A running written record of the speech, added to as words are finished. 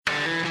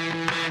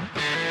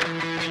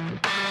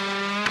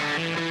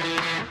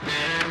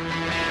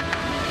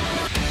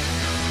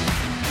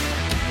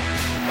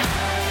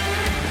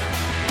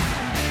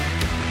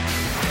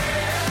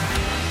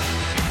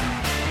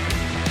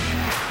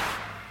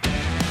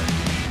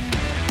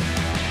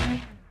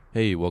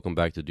Hey, welcome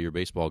back to Dear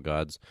Baseball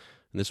Gods.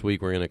 And this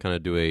week we're going to kind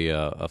of do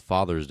a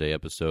Father's Day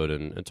episode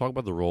and talk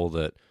about the role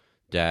that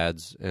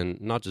dads,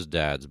 and not just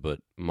dads,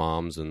 but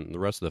moms and the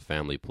rest of the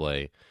family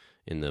play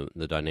in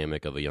the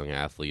dynamic of a young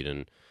athlete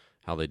and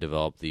how they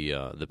develop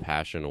the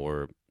passion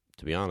or,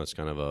 to be honest,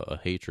 kind of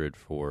a hatred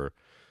for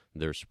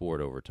their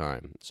sport over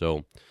time.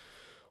 So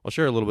I'll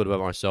share a little bit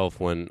about myself.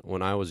 When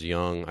I was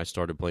young, I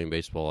started playing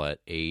baseball at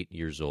 8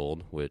 years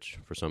old, which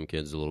for some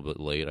kids is a little bit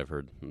late. I've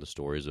heard the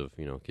stories of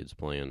kids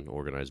playing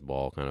organized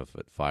ball kind of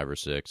at 5 or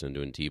 6 and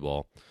doing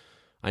t-ball.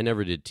 I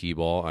never did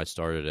t-ball. I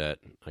started at,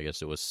 I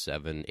guess it was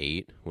 7,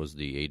 8 was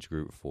the age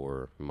group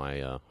for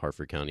my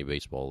Hartford County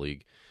Baseball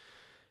League,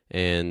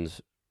 and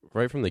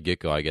right from the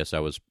get-go, I guess I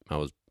was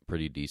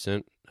pretty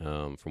decent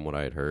from what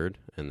I had heard,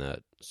 and that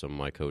some of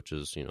my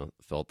coaches,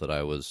 felt that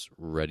I was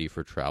ready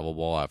for travel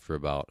ball after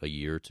about a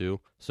year or two.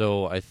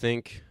 So I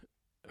think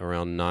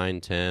around 9,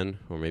 10,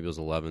 or maybe it was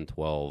 11,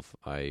 12,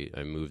 I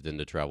moved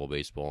into travel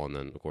baseball, and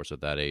then, of course,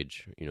 at that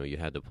age, you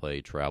had to play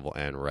travel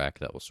and rec.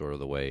 That was sort of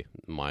the way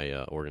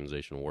my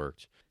organization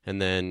worked.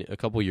 And then a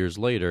couple years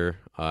later,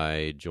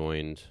 I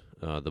joined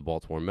the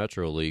Baltimore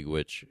Metro League,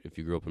 which, if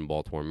you grew up in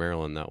Baltimore,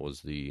 Maryland, that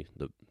was the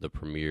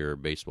premier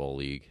baseball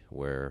league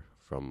where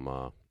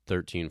from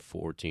 13,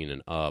 14,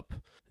 and up,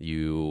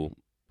 you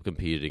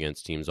competed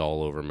against teams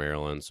all over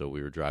Maryland, so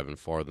we were driving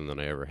farther than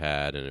I ever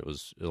had, and it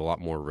was a lot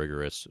more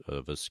rigorous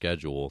of a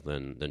schedule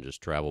than just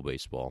travel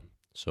baseball.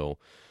 So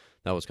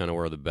that was kind of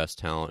where the best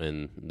talent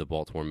in the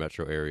Baltimore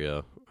metro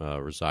area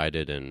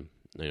resided, and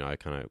I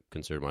kind of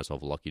considered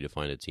myself lucky to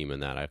find a team in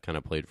that. I kind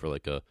of played for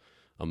like a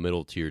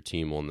middle tier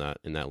team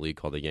in that league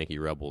called the Yankee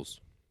Rebels,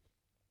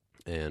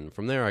 and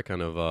from there I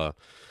kind of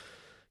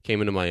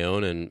came into my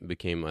own and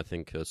became, I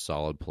think, a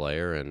solid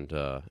player. And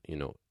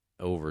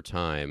over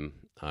time,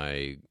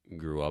 I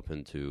grew up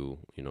into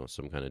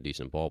some kind of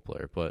decent ball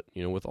player. But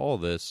with all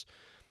this,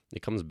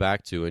 it comes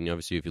back to, and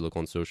obviously, if you look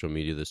on social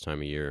media this time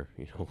of year,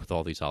 with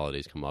all these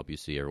holidays come up, you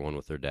see everyone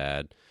with their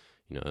dad.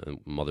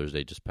 Mother's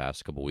Day just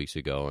passed a couple weeks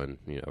ago, and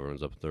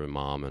everyone's up with their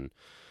mom and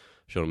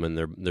showing them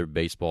in their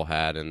baseball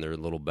hat and their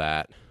little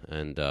bat,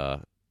 and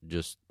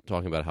just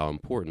talking about how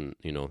important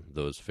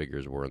those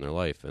figures were in their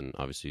life. And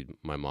obviously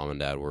my mom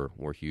and dad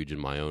were huge in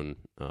my own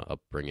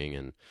upbringing,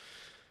 and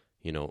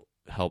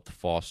helped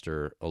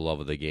foster a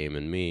love of the game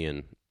in me.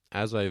 And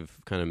as I've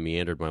kind of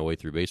meandered my way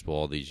through baseball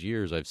all these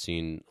years, I've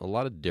seen a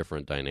lot of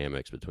different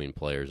dynamics between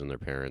players and their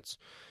parents.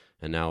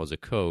 And now as a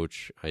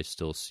coach, I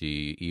still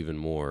see even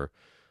more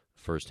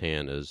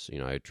firsthand as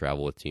I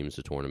travel with teams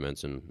to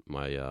tournaments, and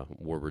my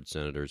Warbird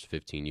Senators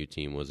 15U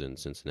team was in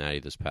Cincinnati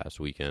this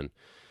past weekend.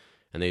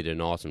 And they did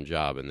an awesome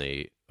job, and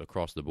they,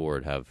 across the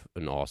board, have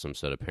an awesome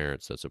set of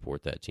parents that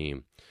support that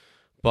team.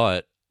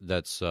 But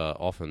that's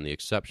often the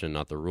exception,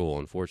 not the rule,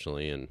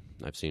 unfortunately, and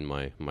I've seen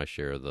my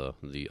share of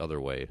the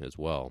other way as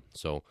well.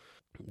 So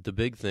the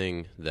big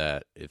thing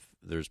that, if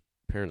there's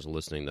parents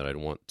listening, that I'd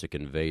want to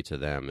convey to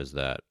them is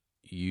that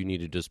you need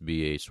to just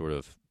be a sort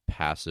of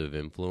passive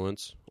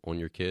influence on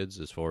your kids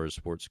as far as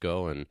sports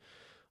go, and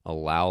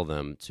allow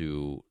them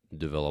to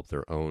develop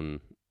their own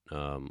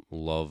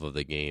love of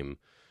the game,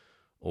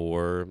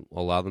 or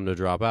allow them to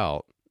drop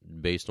out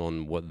based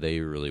on what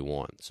they really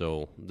want.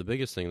 So the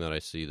biggest thing that I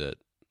see that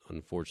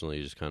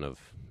unfortunately just kind of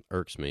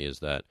irks me is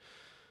that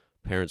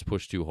parents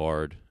push too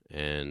hard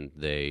and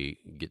they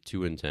get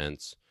too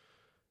intense,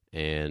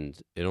 and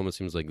it almost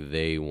seems like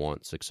they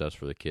want success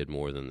for the kid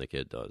more than the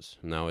kid does.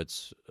 Now,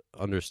 it's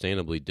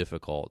understandably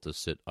difficult to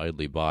sit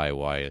idly by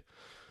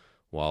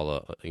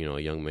while a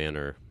young man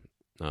or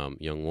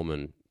young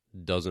woman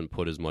doesn't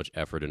put as much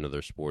effort into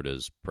their sport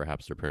as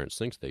perhaps their parents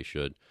think they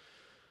should.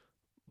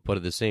 But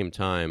at the same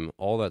time,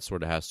 all that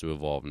sort of has to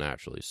evolve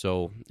naturally.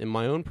 So in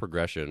my own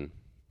progression,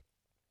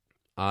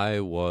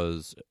 I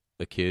was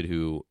a kid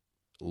who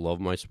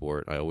loved my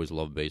sport. I always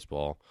loved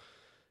baseball.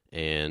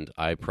 And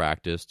I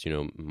practiced,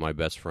 my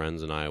best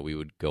friends and I, we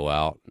would go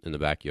out in the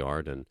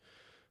backyard and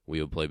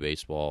we would play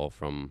baseball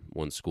from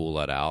when school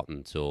let out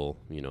until,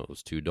 it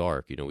was too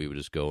dark. We would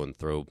just go and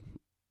throw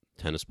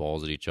tennis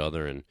balls at each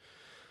other and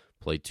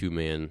play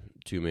two-man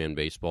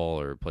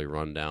baseball, or play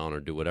rundown, or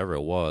do whatever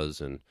it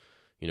was. And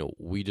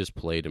we just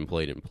played and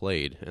played and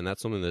played. And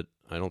that's something that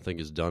I don't think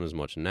is done as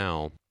much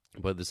now.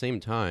 But at the same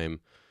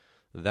time,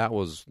 that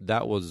was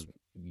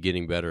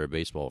getting better at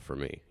baseball for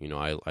me.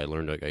 I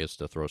learned, I guess,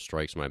 to throw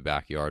strikes in my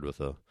backyard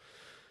with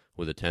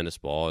a tennis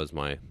ball as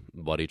my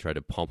buddy tried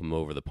to pump him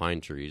over the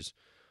pine trees.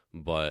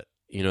 But,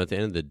 at the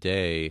end of the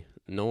day,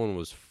 no one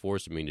was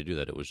forcing me to do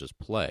that. It was just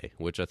play,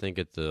 which I think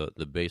at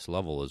the base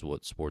level is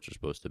what sports are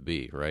supposed to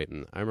be, right?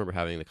 And I remember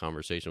having the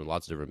conversation with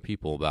lots of different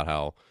people about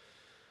how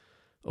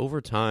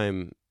over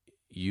time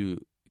you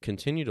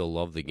continue to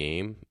love the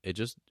game. It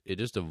just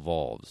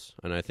evolves.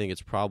 And I think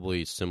it's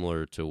probably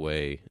similar to a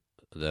way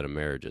that a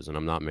marriage is. And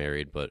I'm not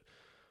married, but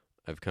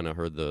I've kind of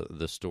heard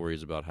the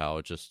stories about how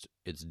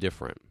it's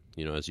different.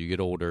 As you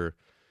get older,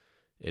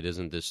 it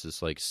isn't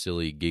this like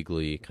silly,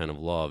 giggly kind of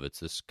love.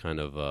 It's this kind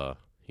of,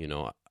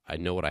 I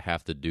know what I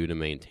have to do to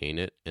maintain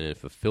it, and it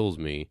fulfills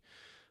me.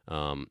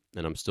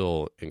 and I'm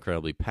still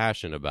incredibly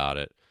passionate about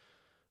it,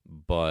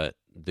 but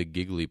the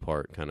giggly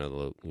part kind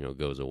of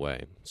goes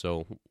away.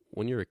 So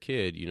when you're a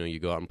kid, you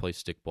go out and play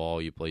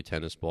stickball, you play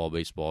tennis ball,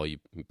 baseball, you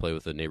play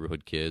with the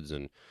neighborhood kids,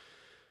 and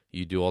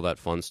you do all that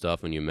fun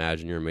stuff, and you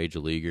imagine you're a major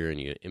leaguer, and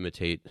you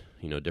imitate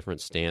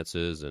different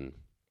stances, and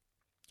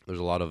there's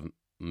a lot of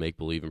make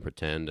believe and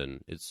pretend,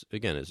 and it's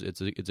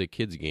a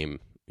kid's game,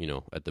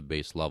 at the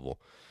base level.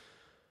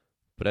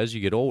 But as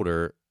you get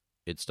older,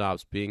 it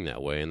stops being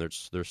that way, and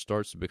there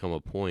starts to become a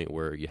point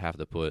where you have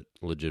to put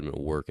legitimate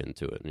work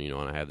into it. And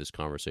I have this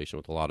conversation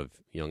with a lot of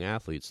young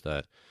athletes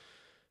that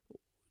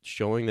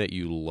showing that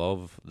you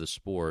love the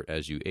sport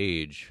as you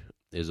age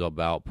is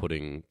about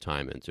putting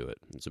time into it.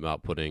 It's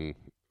about putting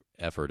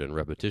effort and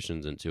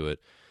repetitions into it,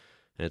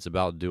 and it's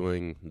about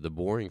doing the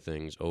boring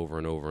things over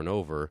and over and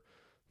over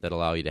that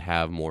allow you to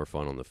have more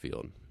fun on the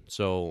field.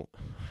 So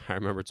I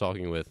remember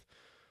talking with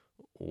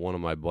one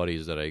of my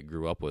buddies that I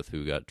grew up with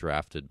who got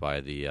drafted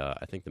by the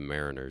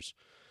Mariners.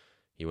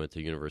 He went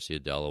to University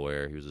of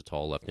Delaware. He was a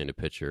tall left-handed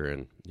pitcher,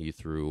 and he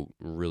threw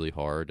really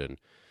hard, and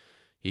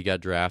he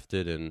got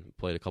drafted and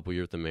played a couple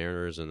years with the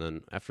Mariners, and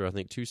then after, I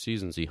think, 2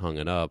 seasons, he hung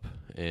it up,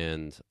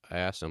 and I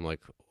asked him,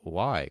 like,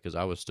 why? Because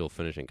I was still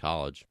finishing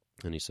college,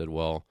 and he said,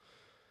 well,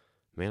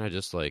 man, I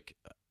just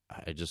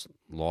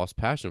lost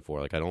passion for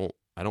it. Like, I don't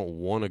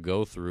want to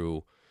go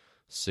through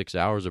 6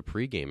 hours of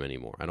pregame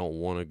anymore. I don't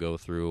want to go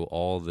through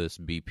all this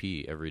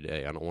BP every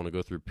day. I don't want to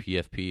go through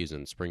PFPs,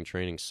 and spring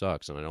training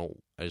sucks, and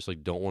I just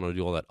don't want to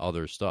do all that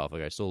other stuff.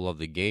 Like, I still love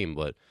the game,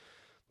 but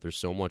there's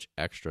so much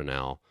extra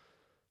now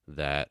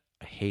that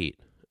I hate,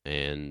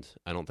 and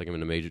I don't think I'm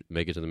going to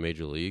make it to the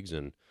major leagues,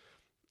 and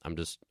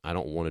I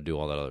don't want to do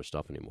all that other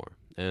stuff anymore.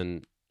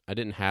 And I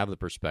didn't have the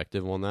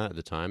perspective on that at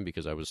the time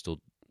because I was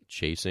still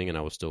chasing, and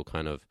I was still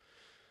kind of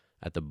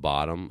at the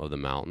bottom of the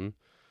mountain.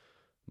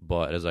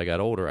 But as I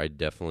got older, I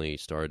definitely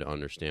started to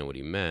understand what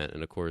he meant.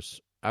 And, of course,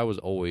 I was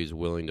always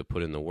willing to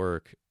put in the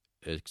work,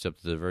 except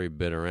at the very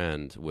bitter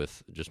end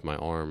with just my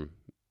arm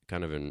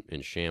kind of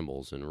in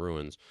shambles and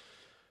ruins.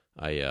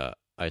 I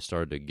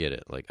started to get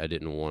it. Like, I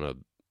didn't want to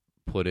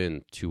put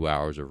in 2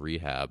 hours of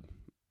rehab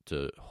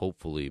to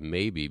hopefully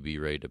maybe be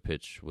ready to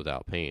pitch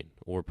without pain,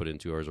 or put in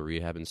 2 hours of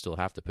rehab and still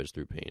have to pitch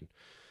through pain.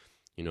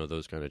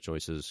 Those kind of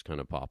choices kind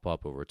of pop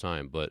up over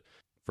time. But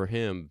for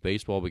him,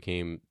 baseball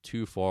became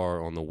too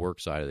far on the work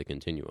side of the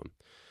continuum.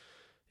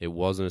 It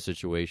wasn't a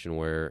situation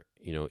where,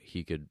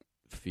 he could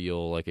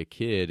feel like a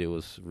kid. It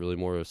was really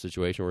more of a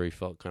situation where he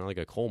felt kind of like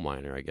a coal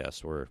miner, I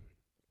guess, where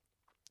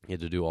he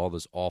had to do all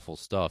this awful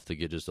stuff to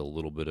get just a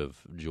little bit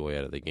of joy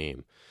out of the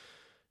game.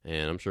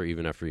 And I'm sure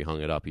even after he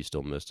hung it up, he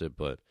still missed it.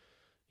 But,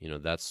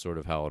 that's sort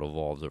of how it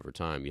evolves over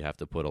time. You have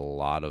to put a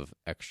lot of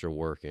extra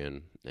work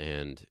in,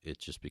 and it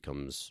just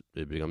becomes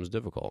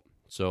difficult.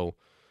 So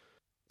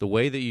the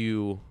way that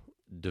you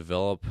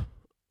develop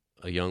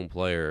a young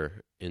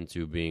player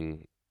into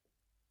being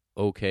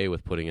okay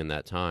with putting in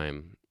that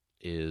time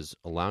is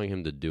allowing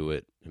him to do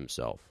it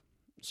himself.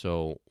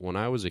 So when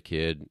I was a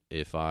kid,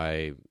 if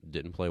I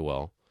didn't play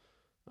well,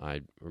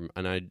 I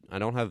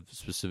don't have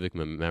specific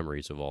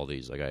memories of all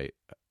these. Like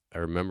I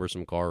remember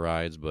some car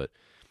rides, but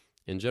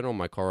in general,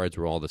 my car rides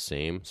were all the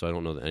same. So I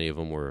don't know that any of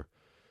them were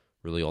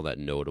really all that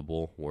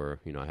notable where,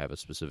 I have a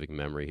specific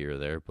memory here or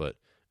there.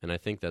 And I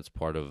think that's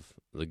part of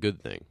the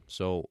good thing.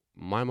 So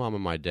my mom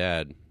and my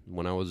dad,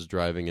 when I was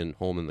driving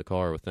home in the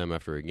car with them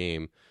after a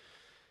game,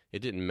 it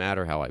didn't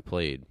matter how I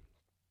played.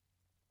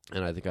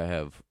 And I think I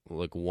have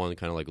like one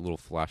kind of like a little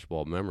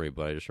flashbulb memory,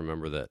 but I just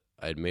remember that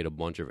I had made a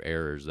bunch of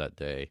errors that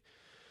day,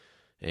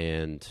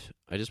 and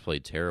I just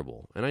played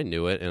terrible. And I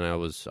knew it, and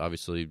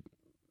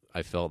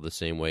I felt the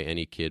same way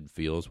any kid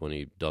feels when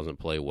he doesn't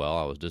play well.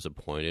 I was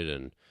disappointed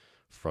and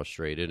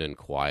frustrated and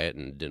quiet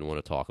and didn't want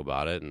to talk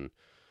about it. And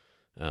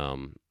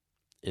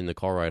in the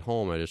car ride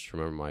home, I just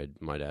remember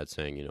my dad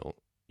saying,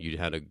 you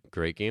had a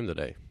great game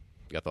today.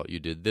 I thought you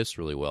did this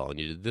really well, and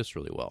you did this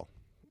really well.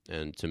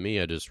 And to me,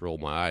 I just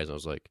rolled my eyes. I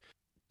was like,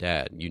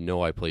 Dad,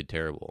 I played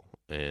terrible.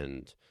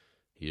 And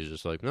he was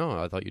just like,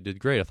 no, I thought you did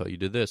great. I thought you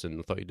did this, and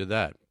I thought you did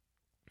that.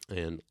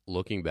 And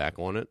looking back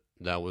on it,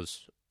 that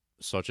was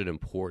such an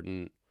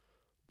important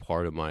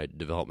part of my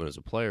development as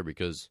a player,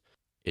 because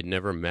it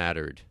never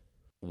mattered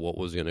what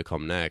was going to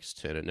come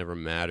next, and it never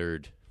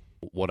mattered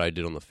what I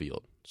did on the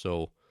field.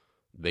 So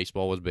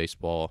baseball was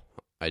baseball.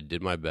 I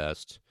did my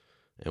best,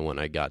 and when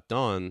I got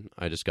done,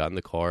 I just got in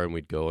the car and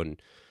we'd go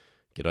and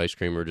get ice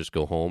cream or just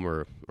go home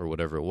or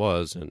whatever it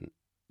was, and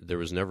there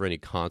was never any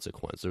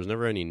consequence. There was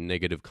never any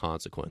negative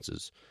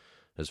consequences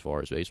as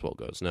far as baseball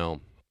goes. Now,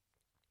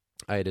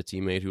 I had a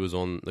teammate who was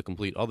on the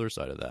complete other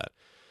side of that,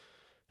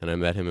 and I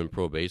met him in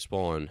pro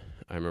baseball, and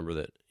I remember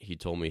that he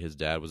told me his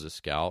dad was a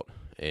scout,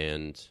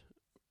 and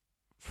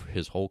for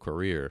his whole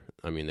career,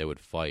 they would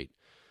fight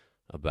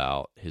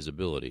about his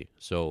ability.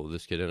 So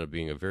this kid ended up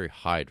being a very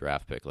high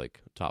draft pick,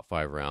 like top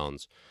 5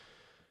 rounds,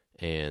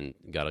 and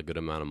got a good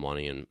amount of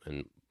money, and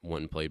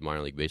went and played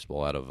minor league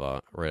baseball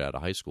right out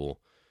of high school.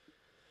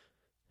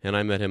 And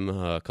I met him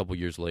a couple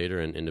years later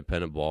in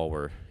independent ball,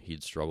 where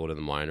he'd struggled in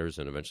the minors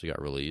and eventually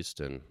got released,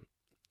 and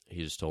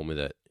he just told me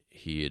that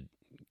he had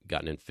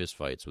gotten in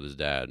fistfights with his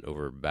dad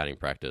over batting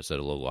practice at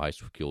a local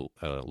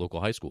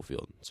high school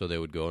field. So they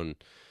would go and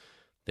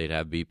they'd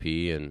have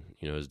BP, and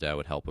his dad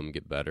would help him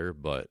get better,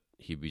 but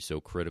he'd be so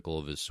critical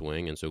of his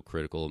swing and so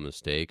critical of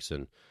mistakes,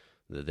 and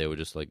that they would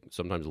just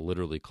sometimes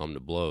literally come to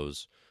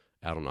blows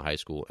out on a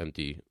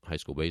empty high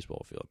school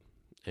baseball field.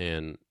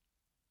 And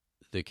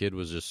the kid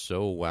was just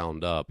so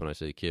wound up, and I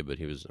say kid, but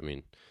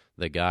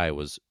the guy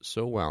was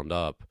so wound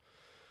up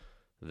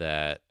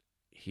that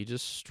he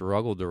just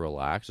struggled to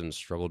relax and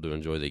struggled to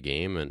enjoy the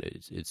game, and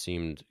it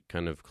seemed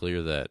kind of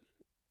clear that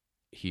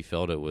he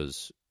felt it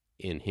was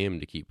in him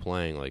to keep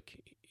playing, like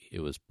it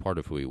was part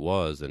of who he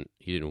was, and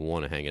he didn't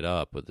want to hang it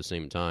up, but at the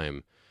same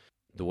time,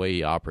 the way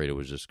he operated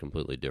was just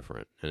completely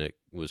different, and it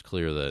was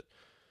clear that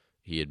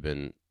he had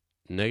been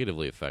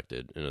negatively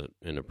affected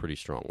in a pretty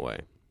strong way.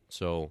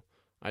 So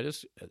I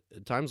just,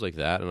 at times like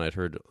that, and I'd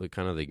heard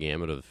kind of the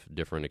gamut of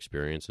different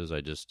experiences,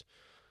 I just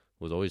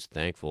was always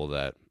thankful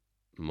that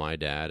my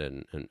dad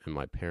and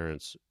my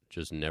parents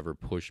just never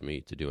pushed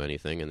me to do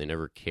anything, and they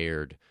never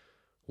cared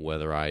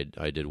whether I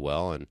did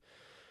well. And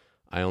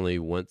I only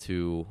went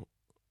to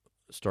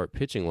start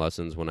pitching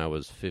lessons when I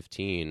was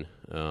 15.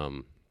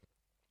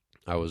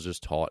 I was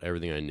just taught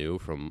everything I knew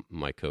from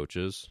my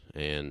coaches,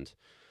 and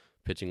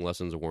pitching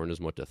lessons weren't as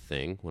much a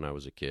thing when I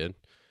was a kid.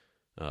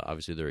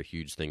 Obviously, they're a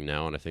huge thing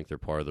now, and I think they're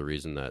part of the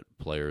reason that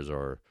players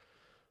are,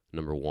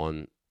 number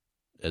one,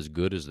 as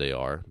good as they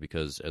are,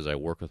 because as I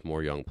work with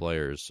more young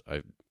players,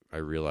 I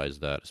realize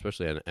that,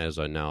 especially as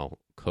I now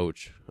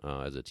coach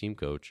as a team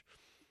coach,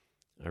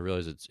 I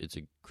realize it's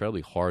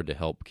incredibly hard to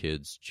help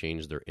kids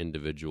change their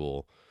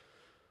individual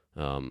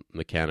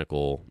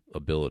mechanical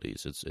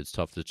abilities. It's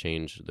tough to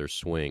change their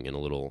swing in a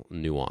little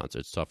nuance.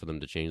 It's tough for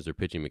them to change their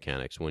pitching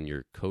mechanics when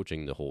you're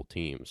coaching the whole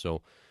team.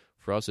 So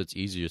for us, it's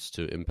easiest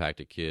to impact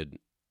a kid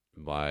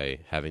by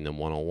having them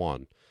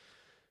one-on-one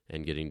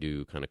and getting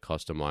to kind of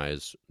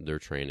customize their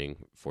training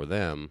for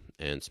them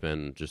and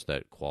spend just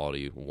that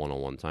quality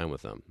one-on-one time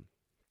with them.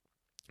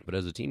 But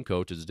as a team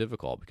coach, it's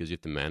difficult because you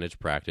have to manage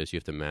practice. You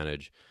have to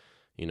manage,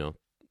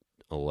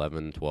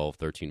 11, 12,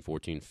 13,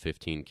 14,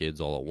 15 kids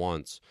all at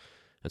once.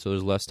 And so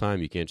there's less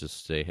time. You can't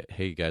just say,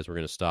 hey, guys, we're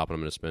going to stop and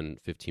I'm going to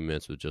spend 15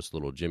 minutes with just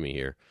little Jimmy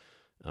here.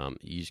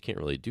 You just can't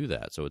really do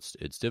that. So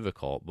it's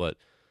difficult. But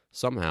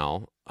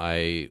somehow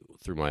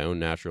through my own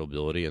natural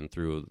ability and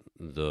through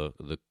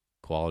the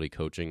quality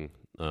coaching,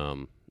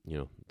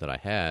 that I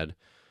had,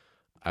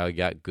 I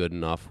got good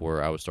enough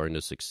where I was starting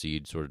to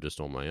succeed sort of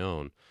just on my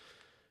own.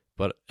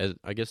 But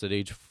I guess at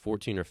age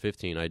 14 or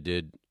 15, I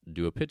did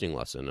do a pitching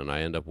lesson, and I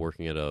ended up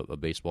working at a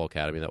baseball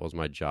academy. That was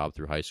my job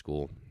through high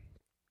school.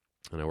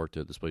 And I worked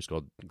at this place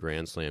called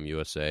Grand Slam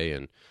USA,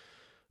 and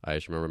I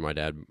just remember my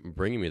dad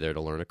bringing me there to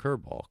learn a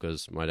curveball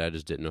because my dad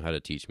just didn't know how to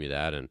teach me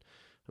that. And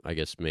I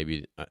guess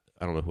maybe, I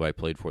don't know who I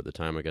played for at the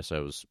time. I guess I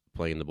was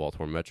playing the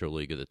Baltimore Metro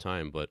League at the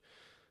time. But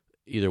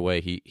either way,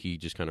 he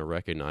just kind of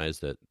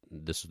recognized that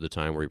this was the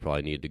time where he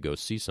probably needed to go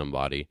see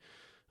somebody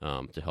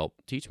to help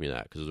teach me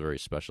that because it was a very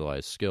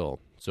specialized skill.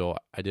 So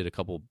I did a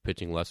couple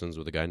pitching lessons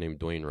with a guy named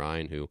Dwayne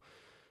Ryan, who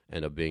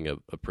ended up being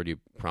a pretty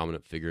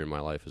prominent figure in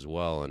my life as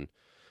well. And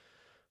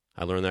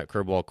I learned that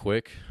curveball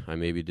quick. I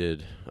maybe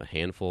did a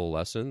handful of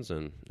lessons,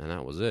 and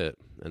that was it.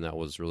 And that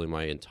was really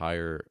my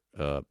entire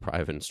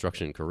private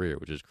instruction career,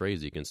 which is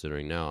crazy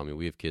considering now. I mean,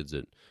 we have kids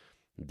that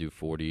do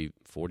 40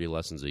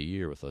 lessons a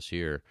year with us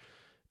here,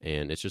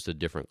 and it's just a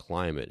different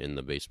climate in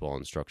the baseball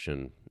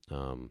instruction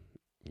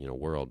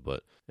world.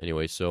 But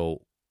anyway,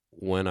 so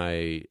when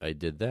I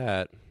did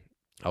that,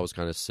 I was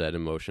kind of set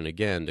in motion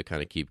again to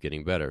kind of keep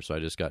getting better. So I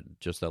just got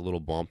that little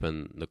bump,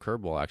 and the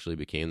curveball actually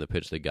became the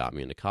pitch that got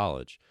me into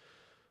college.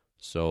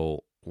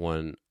 So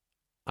when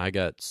I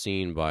got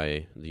seen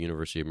by the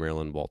University of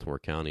Maryland, Baltimore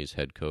County's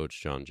head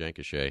coach, John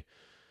Jankishay,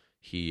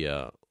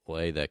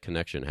 that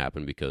connection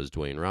happened because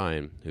Dwayne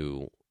Ryan,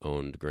 who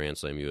owned Grand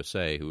Slam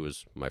USA, who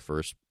was my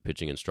first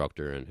pitching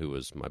instructor and who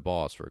was my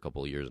boss for a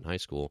couple of years in high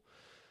school,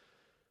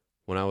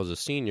 when I was a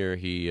senior,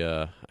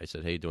 I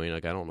said, hey, Dwayne, I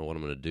don't know what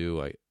I'm going to do.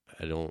 I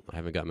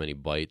haven't got many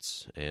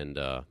bites, and,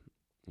 I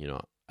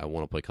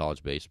want to play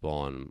college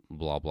baseball and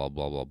blah, blah,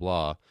 blah, blah,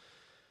 blah.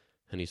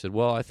 And he said,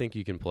 well, I think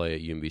you can play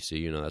at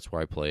UMBC. That's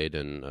where I played,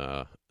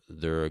 and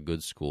they're a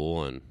good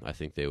school, and I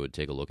think they would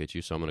take a look at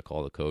you. So I'm going to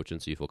call the coach and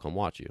see if he'll come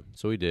watch you.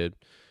 So he did,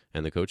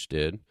 and the coach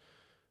did.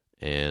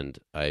 And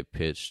I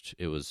pitched.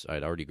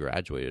 I'd already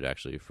graduated,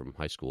 actually, from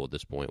high school at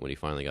this point when he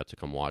finally got to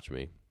come watch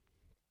me.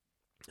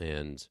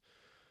 And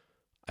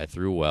I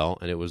threw well,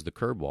 and it was the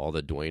curveball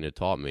that Dwayne had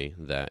taught me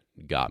that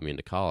got me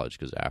into college,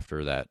 because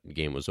after that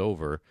game was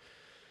over,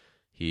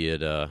 he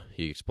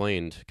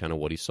explained kind of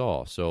what he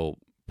saw. So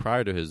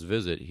prior to his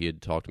visit, he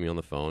had talked to me on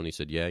the phone. He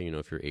said, yeah,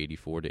 if you're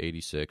 84 to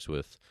 86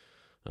 with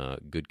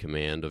good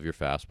command of your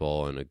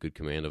fastball and a good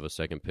command of a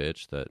second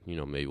pitch, that,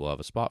 maybe we'll have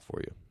a spot for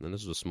you. And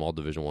this is a small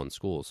Division I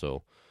school,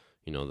 so,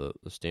 the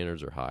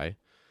standards are high.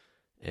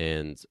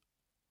 And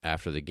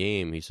after the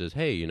game, he says,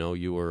 hey,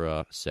 you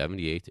were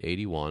 78 to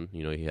 81.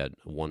 He had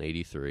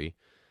 183.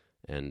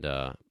 And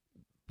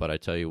but I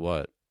tell you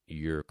what,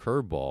 your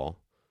curveball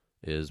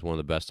is one of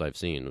the best I've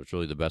seen. It's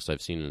really the best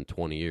I've seen in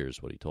 20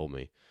 years, what he told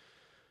me.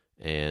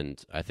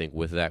 And I think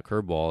with that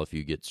curveball, if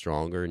you get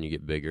stronger and you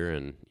get bigger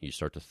and you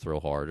start to throw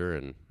harder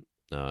and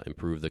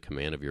improve the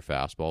command of your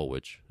fastball,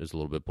 which is a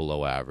little bit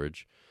below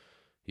average,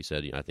 he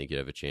said, I think you'd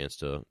have a chance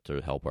to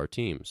help our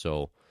team.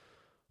 So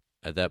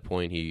at that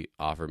point, he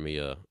offered me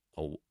a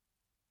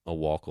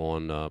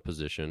walk-on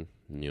position,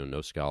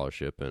 no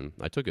scholarship, and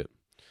I took it.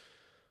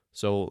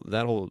 So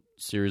that whole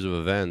series of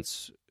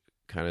events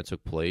kind of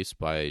took place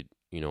by,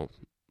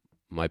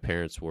 my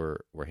parents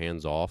were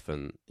hands off,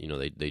 and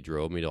they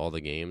drove me to all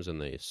the games,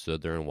 and they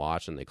stood there and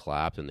watched, and they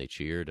clapped and they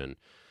cheered and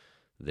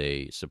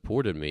they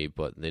supported me,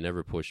 but they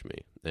never pushed me.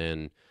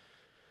 And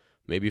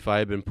maybe if I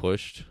had been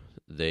pushed,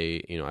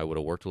 I would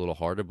have worked a little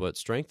harder. But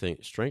strength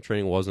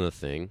training wasn't a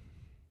thing.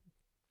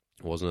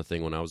 It wasn't a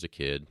thing when I was a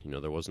kid.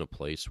 There wasn't a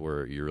place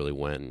where you really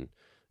went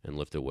and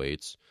lifted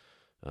weights.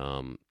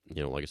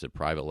 Like I said,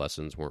 private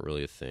lessons weren't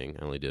really a thing.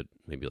 I only did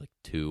maybe like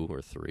 2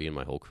 or 3 in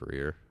my whole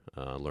career,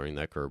 learning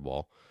that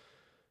curveball.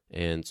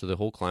 And so the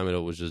whole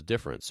climate was just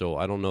different. So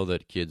I don't know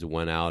that kids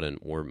went out and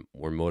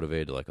were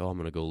motivated like, oh, I'm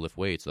going to go lift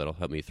weights. That'll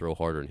help me throw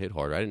harder and hit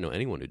harder. I didn't know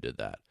anyone who did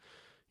that.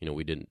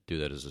 We didn't do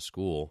that as a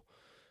school.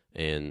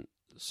 And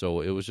so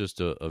it was just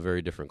a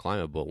very different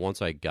climate. But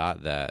once I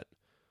got that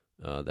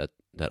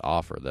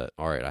offer that,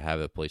 all right, I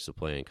have a place to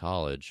play in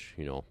college,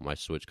 my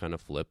switch kind of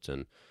flipped,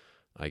 and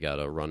I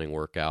got a running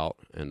workout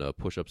and a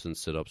push-ups and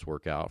sit-ups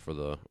workout for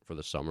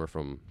the summer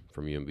from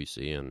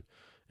UMBC,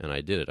 and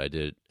I did it. I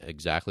did it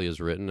exactly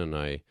as written, and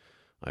I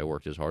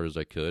worked as hard as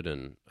I could,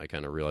 and I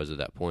kind of realized at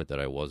that point that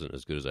I wasn't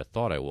as good as I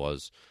thought I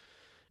was.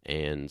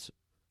 And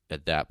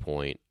at that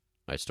point,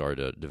 I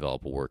started to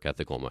develop a work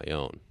ethic on my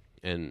own.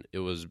 And it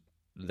was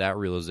that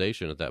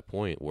realization at that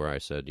point where I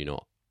said,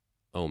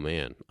 oh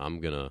man, I'm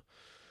gonna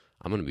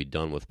be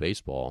done with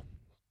baseball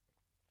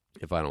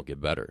if I don't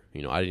get better. I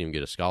didn't even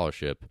get a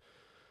scholarship.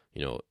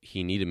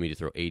 He needed me to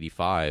throw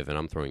 85, and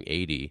I'm throwing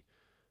 80.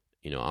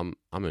 I'm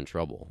in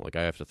trouble. Like,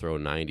 I have to throw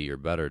 90 or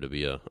better to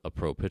be a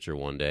pro pitcher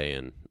one day,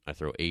 and I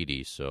throw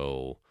 80.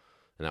 So,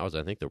 and that was,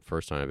 I think, the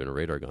first time I've been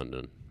radar gunned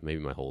in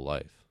maybe my whole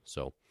life.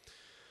 So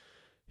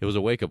it was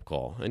a wake-up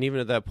call. And even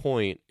at that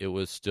point, it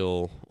was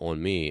still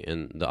on me.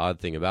 And the odd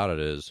thing about it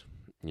is,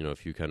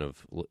 if you kind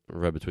of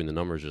read between the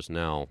numbers just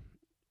now,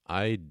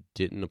 I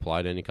didn't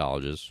apply to any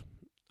colleges.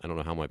 I don't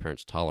know how my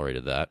parents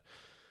tolerated that.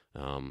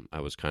 I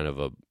was kind of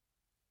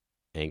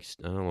I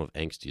don't know if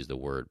angsty is the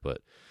word,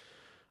 but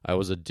I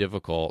was a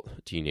difficult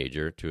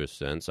teenager to a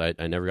sense. I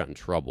never got in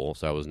trouble,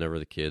 so I was never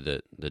the kid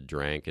that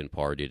drank and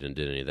partied and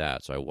did any of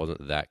that. So I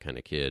wasn't that kind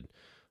of kid,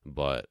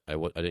 but I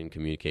didn't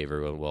communicate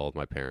very well with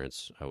my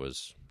parents.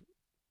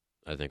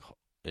 I think,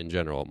 in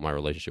general, my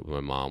relationship with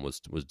my mom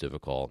was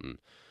difficult, and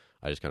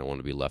I just kind of wanted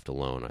to be left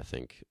alone. I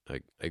think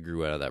I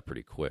grew out of that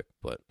pretty quick,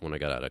 but when I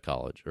got out of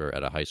college or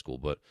out of high school.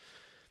 But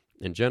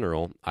in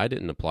general, I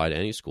didn't apply to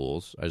any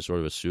schools. I just sort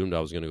of assumed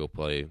I was going to go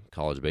play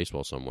college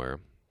baseball somewhere.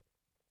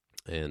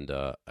 And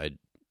I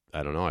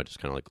don't know, I just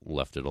kind of like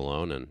left it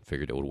alone and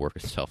figured it would work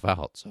itself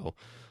out. So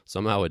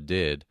somehow it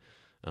did.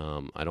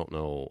 I don't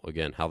know,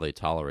 again, how they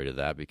tolerated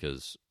that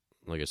because,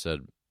 like I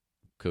said,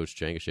 Coach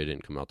Jankashay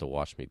didn't come out to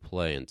watch me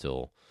play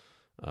until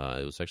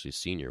it was actually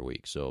senior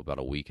week, so about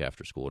a week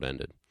after school had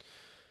ended.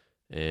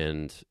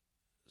 And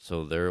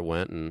so there it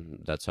went, and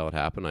that's how it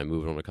happened. I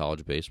moved on to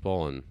college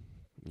baseball, and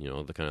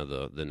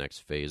the next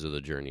phase of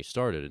the journey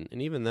started.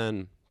 And even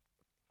then,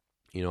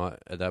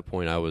 at that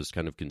point, I was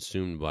kind of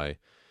consumed by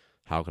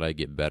how could I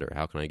get better?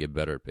 How can I get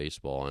better at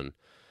baseball? And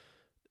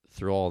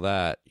through all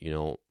that,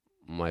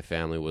 my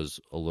family was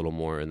a little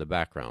more in the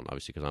background,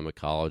 obviously, because I'm at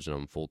college and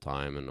I'm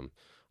full-time and I'm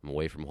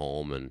away from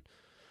home and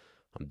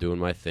I'm doing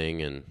my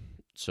thing. And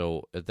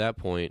so at that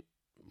point,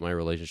 my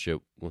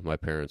relationship with my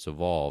parents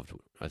evolved.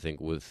 I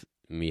think with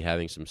me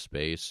having some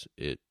space,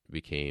 it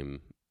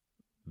became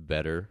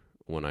better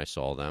when I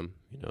saw them.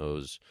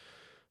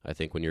 I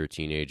think when you're a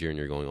teenager and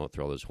you're going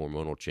through all those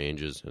hormonal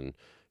changes and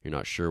you're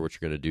not sure what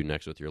you're going to do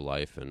next with your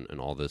life and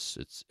all this,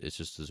 it's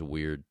just this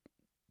weird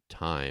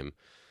time.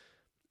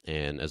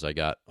 And as I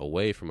got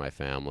away from my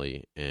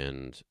family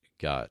and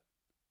got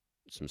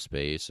some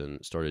space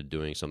and started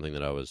doing something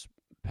that I was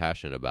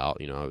passionate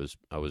about,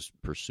 I was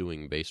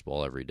pursuing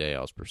baseball every day.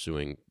 I was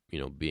pursuing,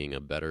 being a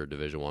better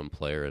Division I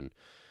player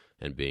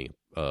and being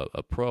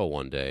a pro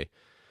one day.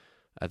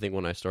 I think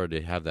when I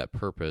started to have that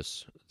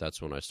purpose,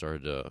 that's when I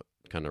started to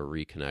kind of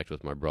reconnect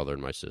with my brother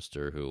and my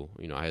sister, who,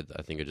 I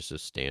think just a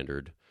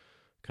standard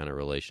kind of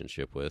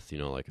relationship with,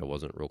 like I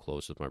wasn't real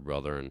close with my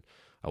brother and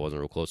I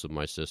wasn't real close with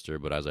my sister,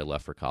 but as I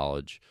left for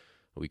college,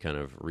 we kind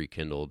of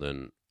rekindled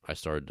and I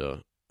started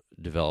to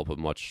develop a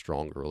much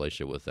stronger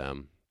relationship with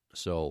them.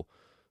 So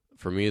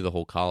for me, the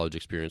whole college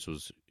experience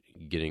was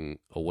getting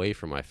away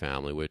from my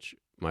family, which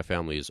my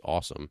family is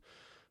awesome,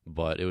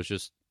 but it was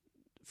just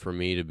for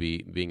me to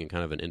being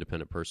kind of an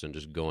independent person,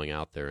 just going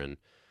out there and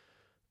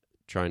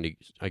trying to,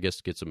 I guess,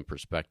 get some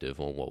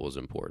perspective on what was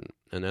important.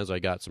 And as I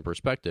got some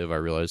perspective, I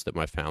realized that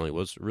my family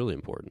was really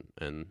important.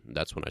 And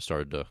that's when I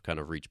started to kind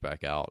of reach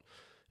back out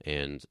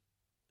and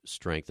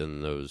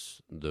strengthen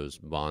those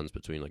bonds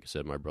between, like I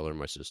said, my brother and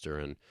my sister,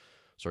 and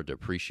start to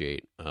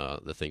appreciate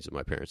the things that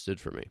my parents did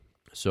for me.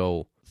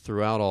 So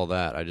throughout all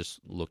that, I just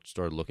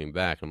started looking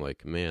back. I'm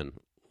like, man,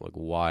 like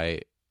why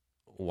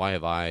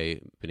have I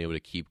been able to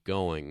keep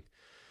going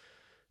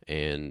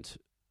and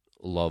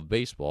love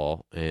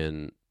baseball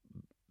and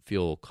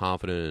feel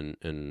confident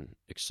and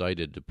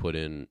excited to put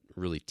in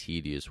really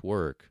tedious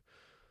work?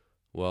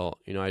 Well,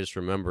 I just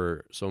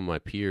remember some of my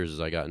peers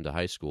as I got into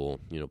high school,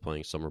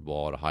 playing summer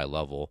ball at a high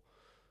level.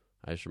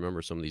 I just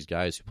remember some of these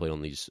guys who played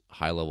on these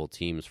high-level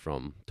teams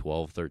from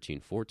 12,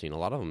 13, 14. A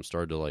lot of them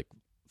started to, like,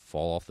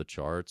 fall off the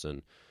charts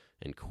and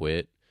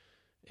quit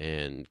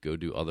and go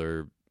do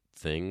other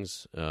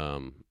things.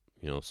 Some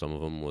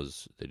of them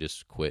they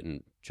just quit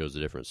and chose a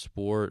different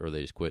sport, or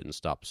they just quit and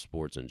stopped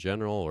sports in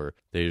general, or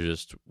they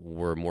just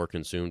were more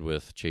consumed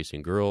with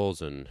chasing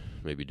girls and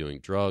maybe doing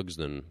drugs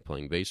than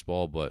playing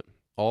baseball. But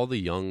all the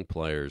young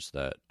players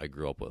that I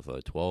grew up with,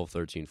 like 12,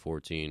 13,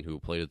 14, who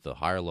played at the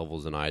higher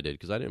levels than I did,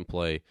 because I didn't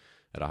play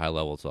at a high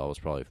level until I was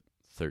probably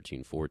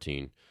 13,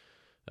 14.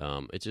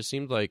 It just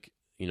seemed like,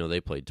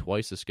 they played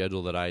twice the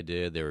schedule that I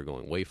did. They were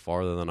going way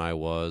farther than I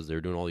was. They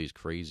were doing all these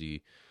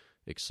crazy,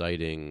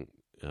 exciting,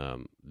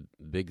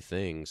 big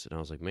things. And I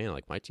was like, man,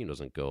 like my team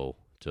doesn't go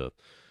to,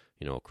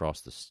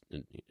 across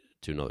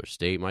to another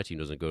state. My team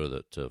doesn't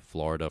go to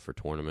Florida for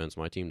tournaments.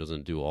 My team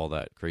doesn't do all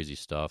that crazy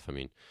stuff. I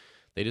mean,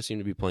 they just seem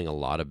to be playing a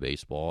lot of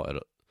baseball at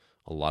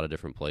a lot of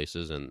different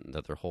places, and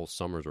that their whole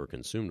summers were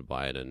consumed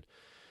by it. And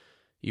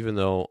even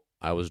though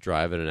I was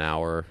driving an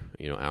hour,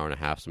 hour and a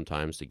half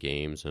sometimes to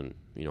games, and,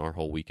 our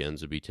whole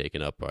weekends would be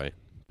taken up by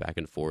back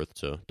and forth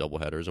to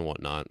doubleheaders and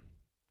whatnot,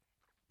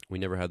 we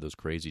never had those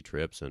crazy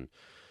trips, and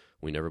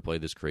we never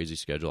played this crazy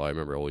schedule. I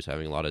remember always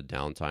having a lot of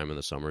downtime in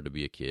the summer to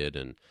be a kid,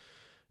 and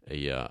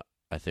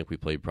I think we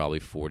played probably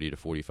 40 to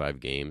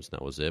 45 games, and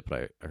that was it.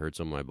 But I heard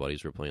some of my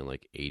buddies were playing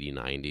like 80,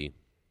 90,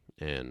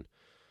 and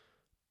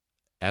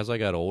as I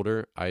got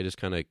older, I just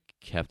kind of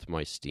kept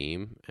my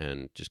steam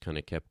and just kind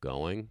of kept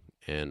going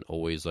and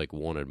always like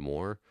wanted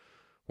more.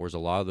 Whereas a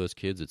lot of those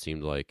kids, it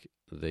seemed like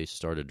they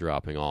started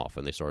dropping off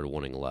and they started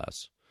wanting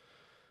less.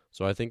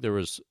 So I think there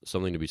was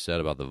something to be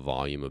said about the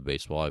volume of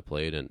baseball I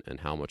played and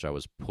how much I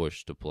was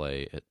pushed to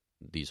play at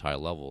these high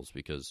levels,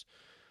 because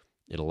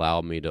it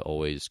allowed me to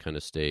always kind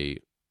of stay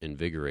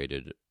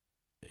invigorated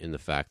in the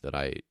fact that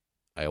I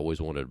always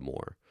wanted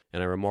more.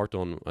 And I remarked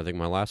on, I think,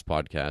 my last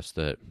podcast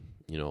that,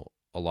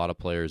 a lot of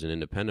players in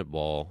independent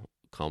ball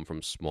come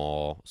from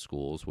small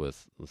schools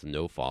with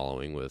no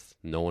following, with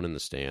no one in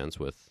the stands,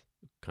 with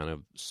kind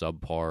of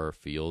subpar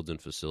fields and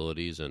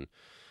facilities, and,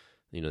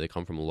 they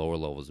come from lower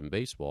levels in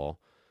baseball.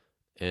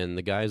 And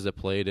the guys that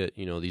played at,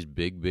 these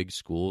big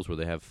schools where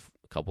they have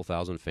a couple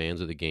thousand fans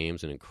at the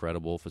games and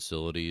incredible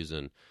facilities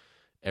and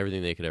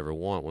everything they could ever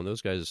want, when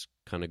those guys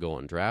kind of go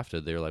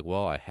undrafted, they're like,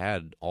 well, I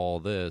had all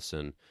this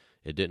and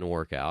it didn't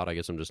work out. I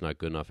guess I'm just not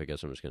good enough. I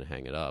guess I'm just going to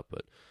hang it up.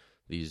 But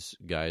these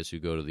guys who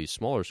go to these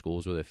smaller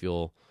schools where they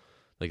feel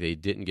like they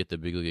didn't get the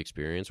big league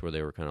experience, where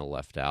they were kind of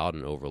left out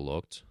and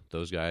overlooked,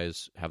 those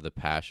guys have the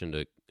passion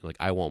to, like,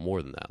 I want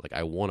more than that. Like,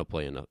 I want to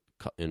play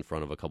in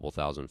front of a couple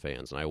thousand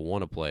fans, and I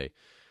want to play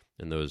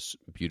in those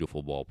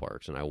beautiful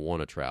ballparks, and I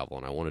want to travel,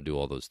 and I want to do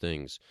all those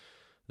things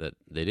that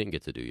they didn't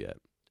get to do yet.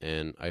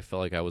 And I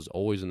felt like I was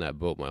always in that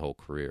boat my whole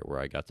career, where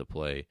I got to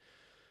play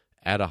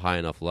at a high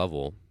enough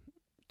level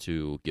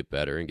to get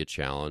better and get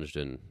challenged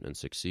and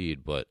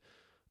succeed, but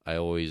I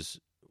always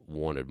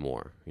wanted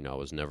more. I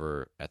was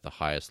never at the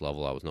highest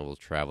level. I was never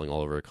traveling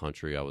all over the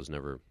country. I was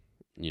never,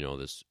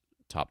 this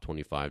top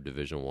 25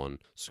 Division I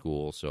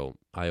school. So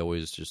I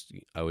always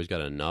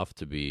got enough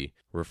to be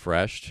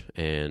refreshed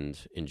and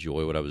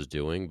enjoy what I was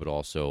doing, but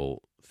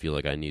also feel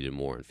like I needed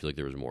more and feel like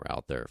there was more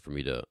out there for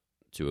me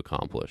to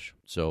accomplish.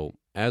 So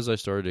as I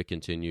started to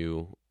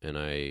continue and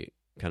I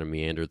kind of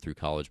meandered through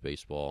college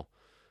baseball,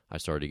 I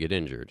started to get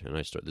injured. And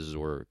this is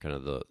where kind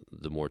of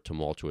the more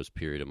tumultuous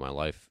period of my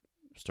life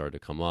started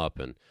to come up,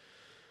 and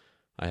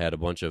I had a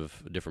bunch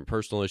of different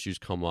personal issues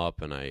come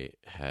up, and I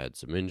had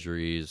some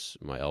injuries.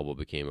 My elbow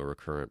became a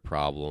recurrent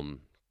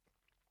problem.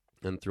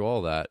 And through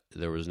all that,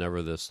 there was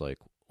never this like,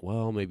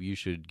 well, maybe you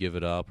should give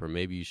it up, or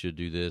maybe you should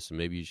do this, and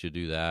maybe you should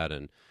do that.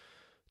 And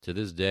to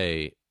this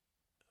day,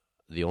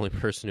 the only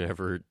person who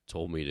ever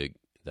told me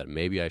that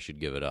maybe I should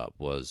give it up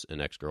was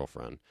an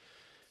ex-girlfriend.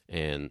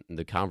 And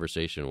the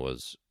conversation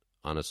was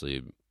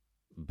honestly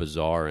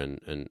bizarre,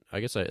 and I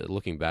guess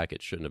looking back,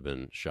 it shouldn't have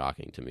been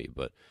shocking to me,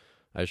 but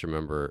I just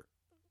remember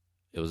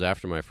it was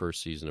after my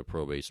first season of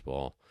pro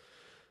baseball.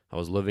 I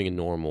was living in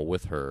Normal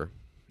with her,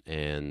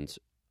 and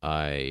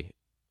I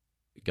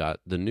got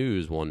the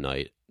news one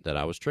night that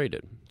I was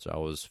traded. So I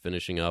was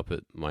finishing up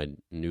at my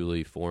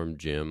newly formed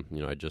gym.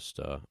 I just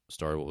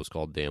started what was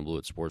called Dan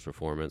Blewett Sports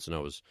Performance, and I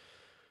was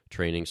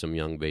training some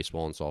young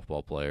baseball and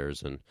softball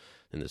players and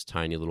in this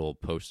tiny little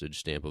postage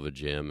stamp of a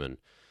gym. And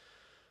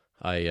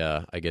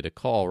I get a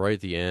call right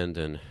at the end,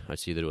 and I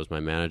see that it was my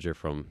manager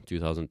from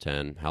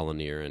 2010, Hal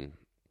Lanier, and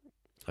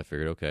I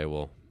figured, okay,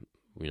 well,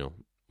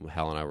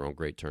 Hal and I were on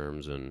great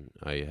terms, and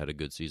I had a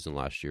good season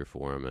last year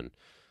for him, and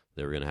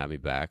they were going to have me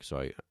back. So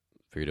I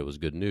figured it was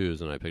good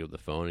news, and I picked up the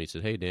phone, and he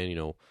said, "Hey, Dan,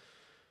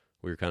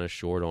 we were kind of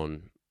short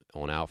on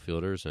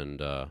outfielders,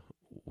 and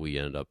we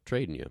ended up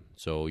trading you.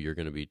 So you're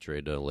going to be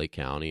traded to Lake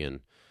County,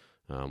 and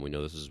we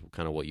know this is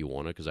kind of what you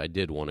wanted," because I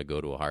did want to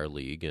go to a higher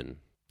league. And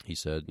he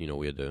said,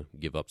 we had to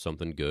give up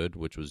something good,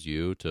 which was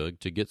you, to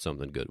get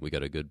something good. We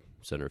got a good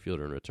center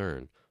fielder in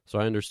return. So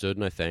I understood,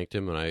 and I thanked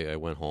him, and I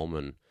went home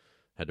and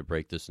had to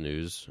break this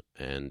news,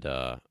 and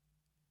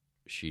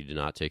she did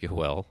not take it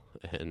well.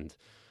 And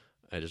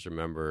I just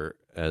remember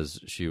as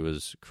she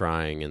was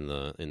crying in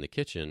the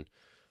kitchen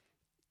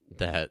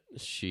that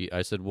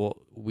I said,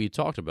 "Well, we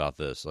talked about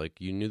this. Like,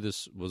 you knew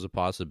this was a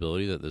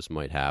possibility, that this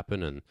might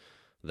happen, and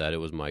that it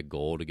was my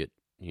goal to get,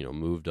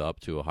 moved up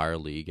to a higher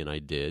league." And I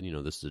did.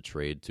 This is a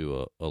trade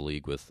to a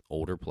league with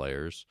older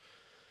players.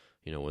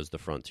 It was the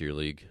Frontier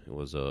League. It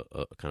was a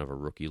kind of a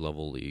rookie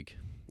level league.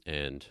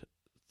 And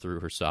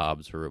through her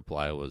sobs, her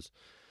reply was,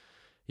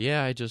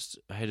 "Yeah, I just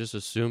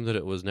assumed that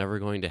it was never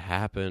going to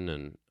happen,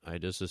 and I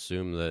just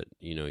assumed that,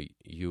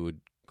 you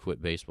would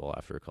quit baseball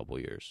after a couple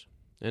years."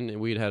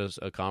 And we'd had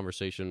a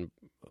conversation,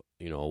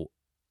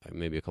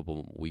 maybe a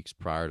couple weeks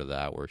prior to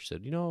that, where she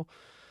said,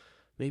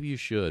 maybe you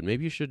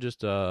should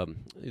just,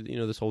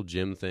 this whole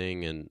gym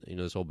thing and,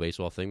 this whole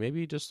baseball thing,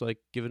 maybe just like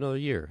give it another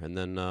year and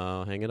then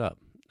hang it up.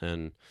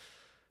 And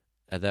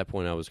at that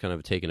point, I was kind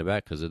of taken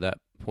aback, because at that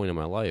point in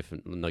my life,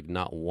 like,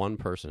 not one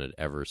person had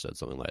ever said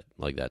something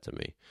like that to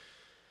me.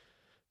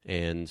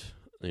 And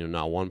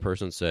not one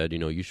person said,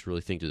 you should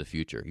really think to the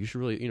future. You should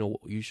really,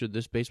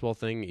 this baseball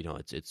thing,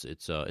 it's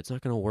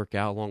not going to work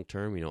out long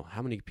term.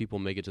 How many people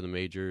make it to the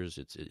majors?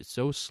 It's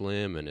so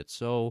slim, and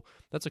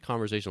that's a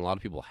conversation a lot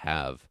of people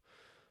have,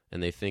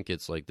 and they think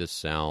it's like this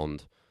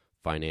sound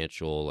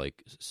financial,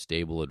 like,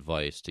 stable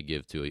advice to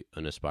give to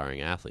an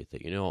aspiring athlete,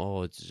 that,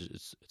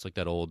 it's like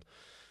that old,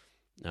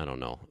 I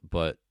don't know,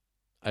 but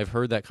I've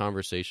heard that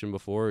conversation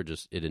before. It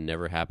had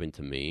never happened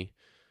to me,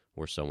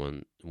 where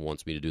someone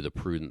wants me to do the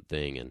prudent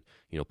thing and,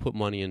 put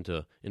money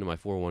into my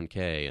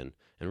 401k and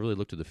really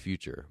look to the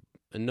future.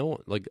 And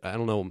I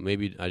don't know,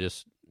 maybe I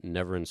just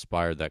never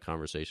inspired that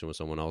conversation with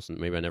someone else, and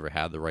maybe I never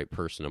had the right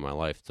person in my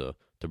life to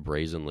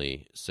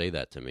brazenly say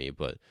that to me.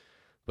 But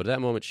at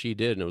that moment she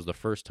did, and it was the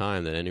first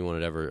time that anyone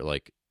had ever,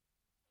 like,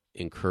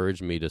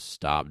 encouraged me to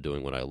stop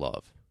doing what I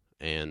love.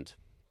 And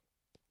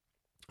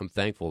I'm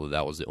thankful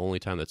that was the only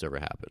time that's ever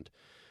happened.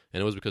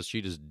 And it was because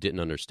she just didn't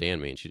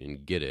understand me and she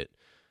didn't get it.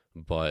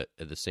 But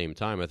at the same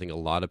time, I think a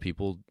lot of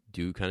people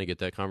do kind of get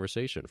that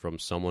conversation from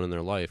someone in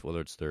their life,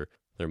 whether it's their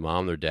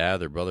mom, their dad,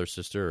 their brother,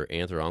 sister, or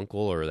aunt or uncle,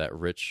 or that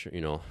rich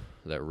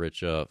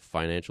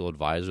financial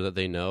advisor that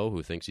they know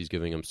who thinks he's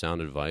giving them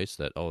sound advice,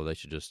 that, they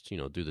should just,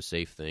 do the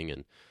safe thing.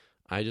 And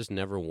I just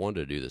never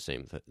wanted to do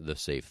the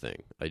safe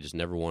thing. I just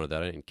never wanted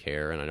that. I didn't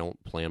care, and I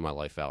don't plan my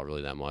life out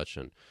really that much,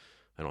 and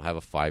I don't have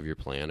a 5-year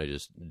plan. I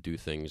just do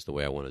things the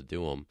way I want to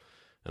do them,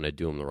 and I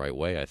do them the right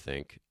way, I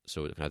think.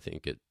 So I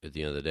think at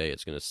the end of the day,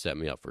 it's going to set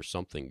me up for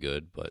something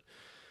good. But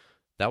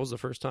that was the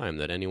first time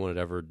that anyone had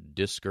ever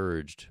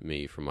discouraged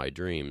me from my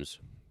dreams.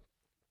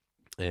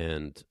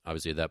 And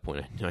obviously at that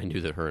point, I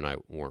knew that her and I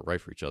weren't right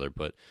for each other.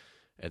 But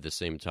at the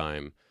same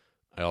time,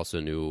 I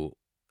also knew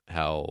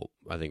how,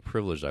 I think,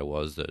 privileged I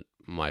was that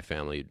my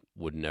family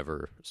would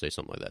never say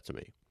something like that to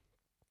me.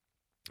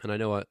 And I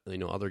know,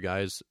 other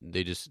guys,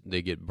 they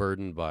get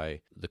burdened by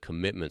the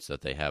commitments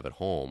that they have at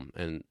home.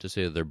 And to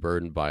say that they're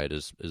burdened by it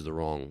is the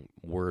wrong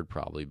word,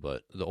 probably.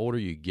 But the older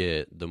you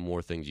get, the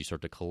more things you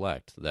start to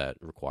collect that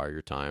require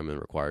your time and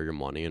require your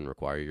money and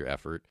require your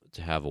effort.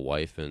 To have a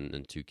wife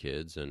and 2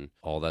 kids and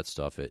all that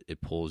stuff,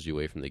 it pulls you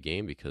away from the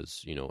game,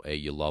 because, A,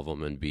 you love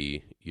them, and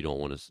B, you don't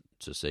want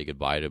to say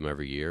goodbye to them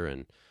every year.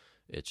 And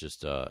it's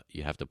just,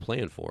 you have to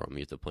plan for them.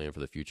 You have to plan for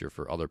the future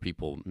for other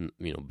people,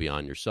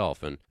 beyond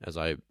yourself. And as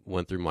I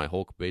went through my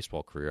whole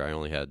baseball career, I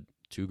only had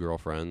 2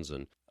 girlfriends,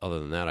 and other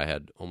than that, I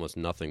had almost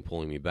nothing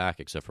pulling me back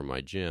except for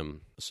my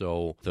gym.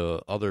 So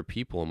the other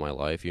people in my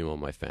life,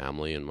 my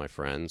family and my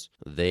friends,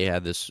 they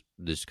had this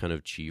kind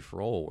of chief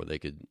role where they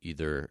could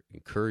either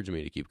encourage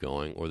me to keep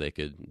going or they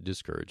could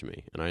discourage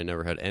me. And I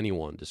never had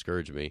anyone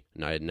discourage me,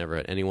 and I had never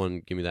had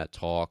anyone give me that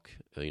talk,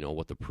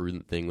 what the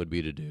prudent thing would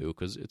be to do,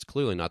 because it's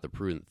clearly not the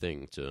prudent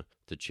thing to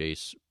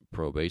chase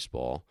pro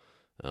baseball.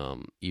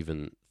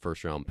 Even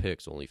first-round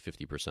picks, only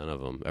 50%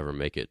 of them ever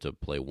make it to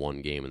play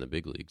one game in the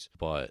big leagues.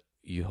 But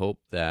you hope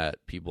that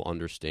people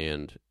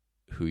understand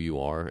who you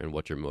are and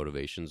what your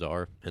motivations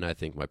are. And I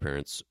think my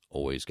parents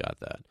always got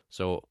that.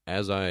 So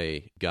as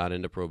I got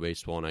into pro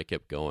baseball and I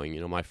kept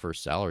going, my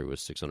first salary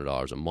was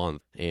 $600 a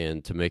month.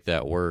 And to make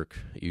that work,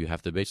 you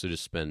have to basically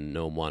just spend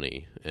no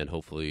money. And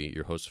hopefully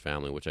your host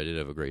family, which I did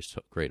have a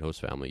great host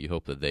family, you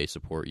hope that they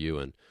support you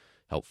and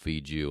help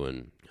feed you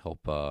and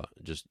help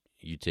just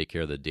you take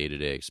care of the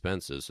day-to-day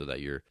expenses, so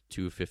that your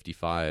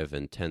 $2.55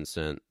 and 10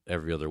 cent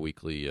every other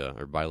weekly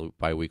or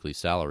bi-weekly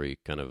salary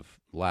kind of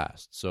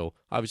lasts. So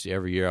obviously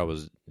every year I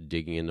was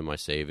digging into my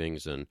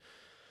savings, and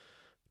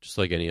just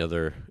like any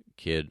other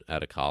kid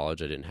out of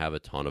college, I didn't have a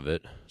ton of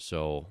it.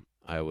 So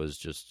I was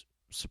just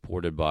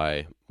supported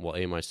by, well,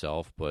 A,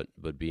 myself, but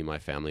B, my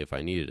family if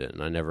I needed it.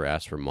 And I never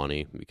asked for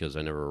money because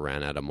I never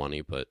ran out of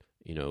money. But,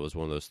 it was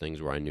one of those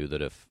things where I knew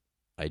that if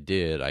I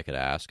did, I could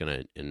ask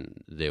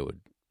and they would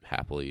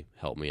happily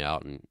help me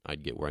out and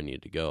I'd get where I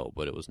needed to go.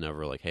 But it was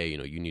never like, hey,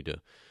 you need to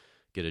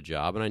get a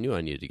job. And I knew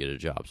I needed to get a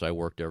job. So I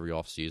worked every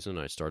off season.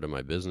 I started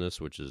my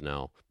business, which is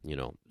now,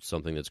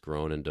 something that's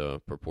grown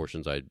into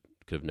proportions I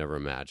could have never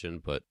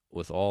imagined. But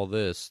with all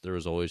this, there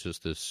was always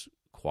just this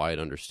quiet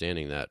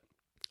understanding that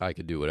I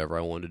could do whatever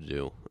I wanted to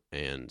do,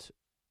 and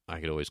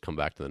I could always come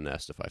back to the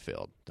nest if I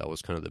failed. That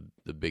was kind of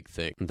the big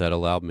thing that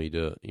allowed me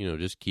to,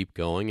 just keep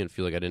going and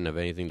feel like I didn't have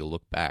anything to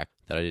look back,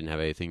 that I didn't have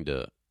anything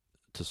to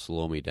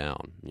slow me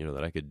down,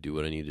 that I could do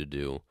what I needed to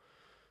do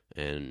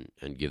and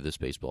give this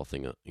baseball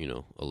thing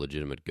a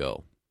legitimate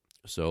go.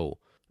 So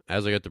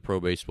as I got to pro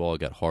baseball,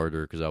 it got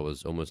harder because I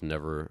was almost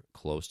never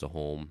close to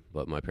home,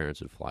 but my parents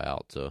would fly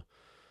out to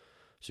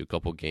a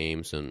couple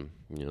games, and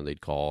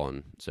they'd call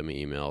and send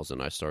me emails,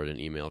 and I started an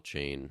email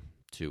chain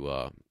to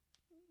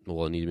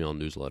an email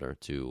newsletter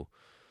to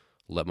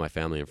let my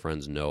family and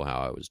friends know how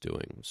I was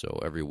doing.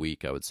 So every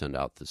week I would send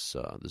out this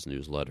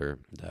newsletter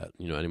that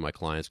any of my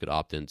clients could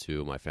opt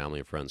into, my family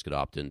and friends could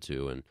opt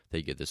into, and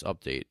they get this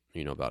update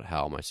about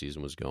how my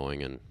season was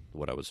going and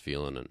what I was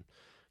feeling, and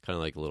kind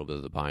of like a little bit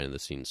of the behind the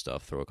scenes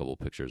stuff. Throw a couple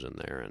pictures in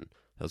there, and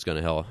that was kind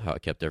of how I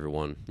kept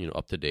everyone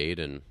up to date.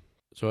 And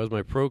so as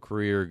my pro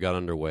career got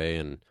underway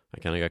and I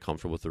kind of got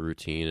comfortable with the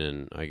routine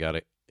and I got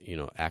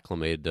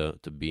acclimated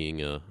to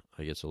being a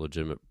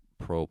legitimate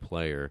pro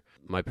player,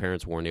 my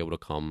parents weren't able to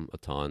come a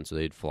ton, so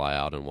they'd fly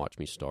out and watch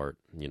me start,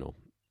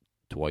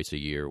 twice a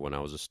year when I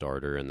was a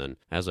starter. And then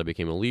as I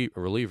became a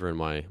reliever in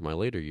my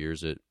later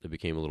years, it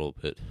became a little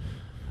bit,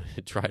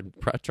 it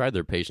tried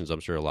their patience,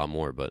 I'm sure, a lot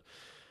more. But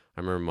I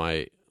remember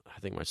I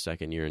think my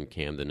second year in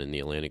Camden in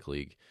the Atlantic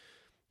League.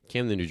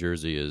 Camden, New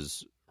Jersey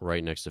is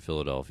right next to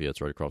Philadelphia.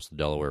 It's right across the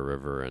Delaware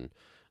River, and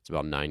it's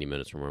about 90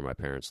 minutes from where my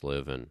parents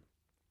live. And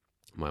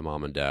my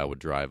mom and dad would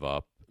drive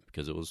up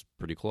because it was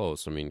pretty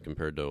close. I mean,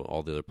 compared to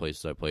all the other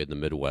places I played in the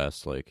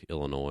Midwest, like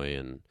Illinois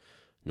and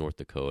North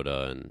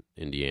Dakota and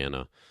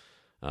Indiana.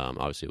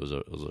 Obviously, it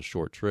was a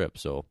short trip,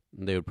 so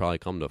they would probably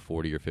come to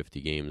 40 or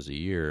 50 games a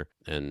year.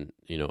 And,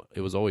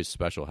 it was always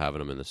special having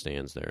them in the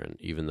stands there. And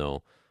even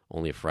though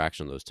only a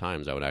fraction of those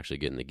times I would actually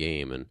get in the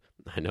game, and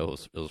I know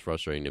it was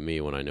frustrating to me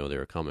when I know they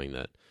were coming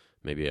that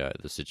maybe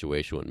the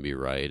situation wouldn't be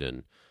right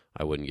and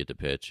I wouldn't get to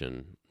pitch,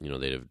 and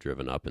they'd have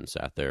driven up and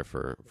sat there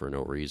for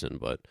no reason.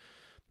 But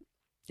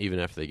even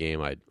after the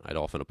game, I'd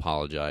often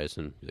apologize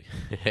and be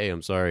like, hey,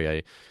 I'm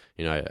sorry.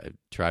 I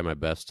try my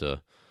best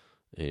to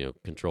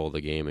control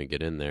the game and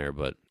get in there,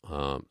 but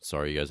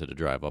sorry you guys had to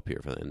drive up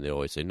here for that. And they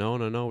always say, no,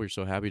 we're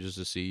so happy just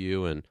to see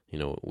you. And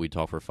we'd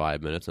talk for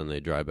 5 minutes and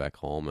they'd drive back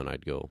home, and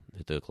I'd go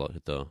hit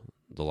the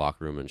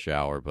locker room and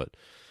shower. But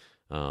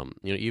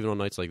even on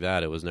nights like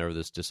that, it was never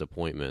this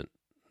disappointment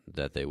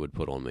that they would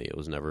put on me. It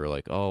was never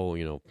like, oh,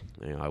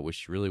 I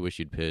really wish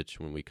you'd pitch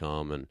when we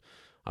come. And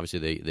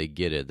obviously they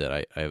get it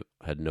that I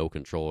had no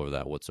control over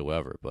that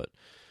whatsoever. But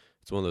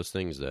it's one of those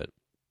things that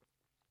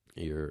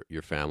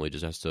your family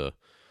just has to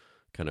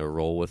kind of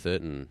roll with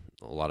it. And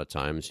a lot of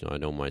times, I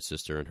know my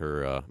sister and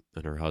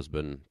her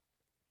husband,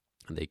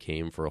 they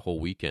came for a whole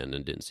weekend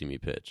and didn't see me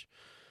pitch.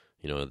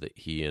 That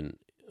he and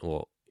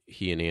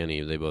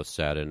Annie, they both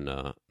sat in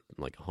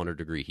like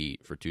 100-degree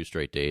heat for 2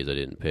 straight days. I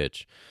didn't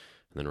pitch.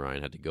 And then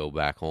Ryan had to go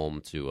back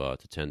home to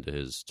tend to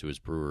his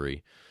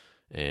brewery,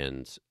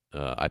 and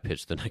I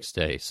pitched the next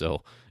day.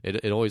 So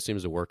it always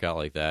seems to work out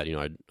like that.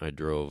 I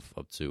drove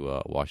up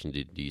to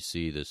Washington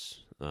D.C.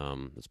 this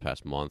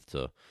past month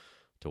to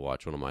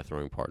watch one of my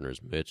throwing partners,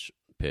 Mitch,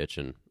 pitch,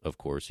 and of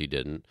course he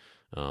didn't.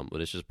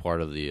 But it's just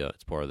part of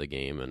the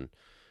game, and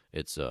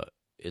it's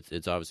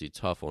obviously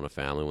tough on a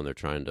family when they're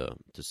trying to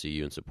see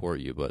you and support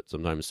you. But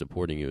sometimes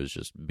supporting you is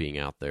just being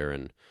out there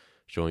and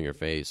showing your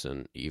face.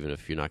 And even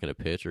if you're not going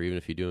to pitch, or even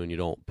if you do and you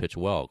don't pitch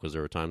well, because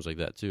there were times like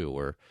that too,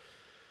 where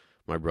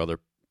my brother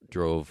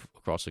drove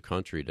across the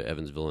country to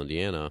Evansville,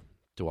 Indiana,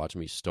 to watch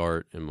me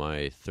start in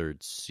my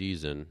 3rd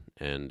season,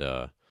 and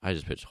I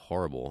just pitched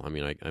horrible. I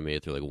mean, I made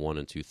it through like 1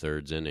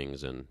 2/3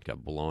 innings and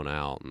got blown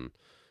out, and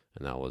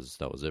that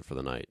was it for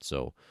the night.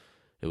 So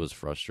it was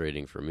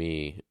frustrating for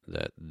me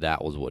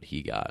that was what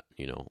he got,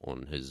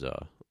 on his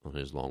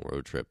long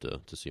road trip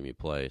to see me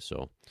play.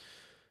 So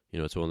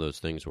it's one of those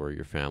things where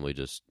your family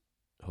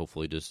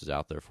hopefully just is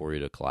out there for you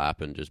to clap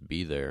and just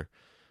be there.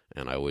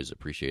 And I always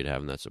appreciate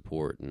having that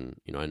support. And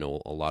I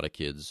know a lot of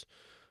kids,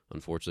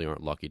 unfortunately,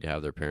 aren't lucky to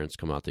have their parents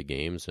come out to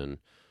games, and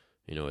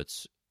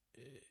it's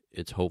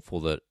hopeful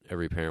that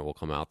every parent will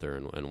come out there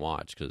and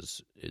watch,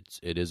 because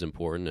it is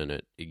important, and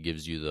it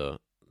gives you the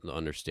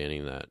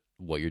understanding that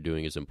what you're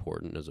doing is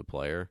important as a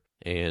player,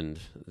 and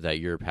that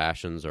your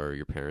passions are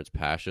your parents'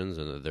 passions,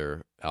 and that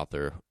they're out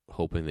there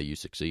hoping that you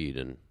succeed.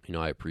 And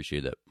I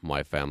appreciate that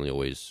my family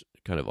always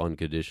kind of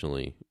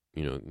unconditionally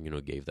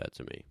gave that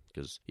to me.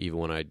 because even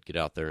when I'd get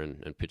out there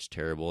and pitch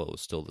terrible, it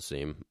was still the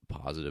same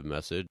positive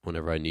message.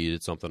 Whenever I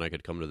needed something, I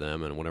could come to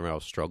them, and whenever I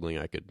was struggling,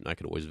 I could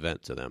always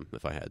vent to them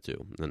if I had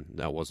to. And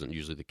that wasn't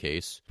usually the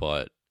case,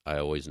 but I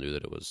always knew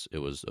that it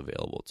was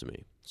available to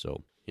me.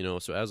 So,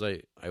 so as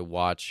I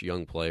watch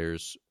young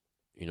players,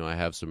 I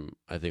have some,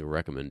 I think,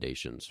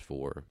 recommendations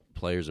for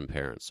players and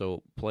parents.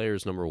 So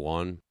players, number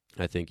one,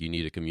 I think you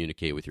need to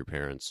communicate with your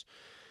parents.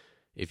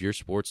 If your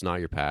sport's not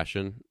your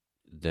passion,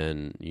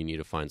 then you need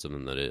to find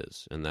something that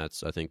is. And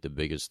that's, I think, the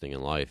biggest thing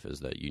in life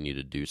is that you need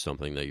to do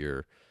something that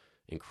you're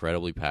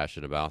incredibly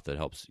passionate about that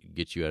helps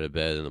get you out of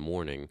bed in the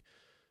morning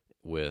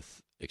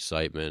with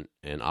excitement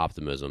and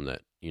optimism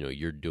that,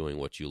 you're doing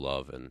what you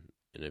love. And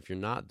if you're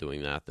not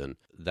doing that, then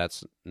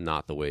that's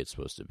not the way it's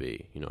supposed to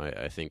be.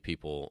 I think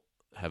people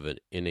have an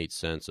innate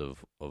sense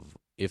of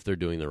if they're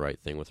doing the right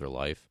thing with their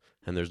life.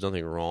 And there's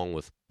nothing wrong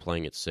with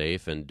playing it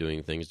safe and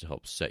doing things to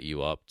help set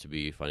you up to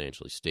be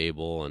financially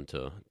stable and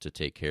to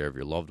take care of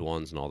your loved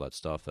ones and all that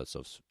stuff. That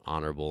stuff's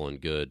honorable and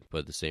good. But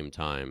at the same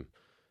time,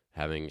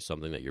 having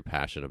something that you're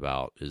passionate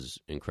about is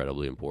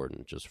incredibly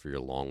important just for your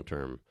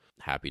long-term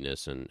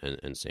happiness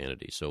and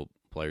sanity. So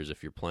players,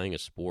 if you're playing a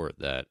sport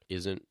that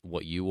isn't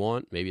what you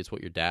want, maybe it's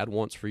what your dad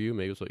wants for you,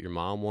 maybe it's what your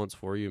mom wants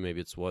for you,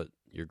 maybe it's what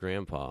your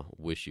grandpa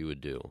wish you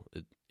would do.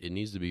 It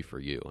needs to be for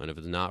you. And if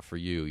it's not for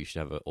you, you should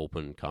have an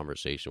open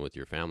conversation with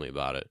your family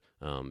about it,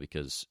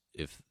 because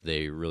if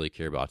they really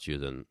care about you,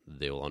 then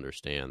they will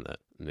understand that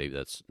maybe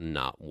that's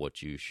not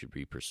what you should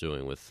be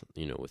pursuing with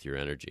your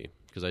energy.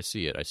 Because I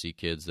see it. I see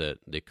kids that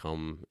they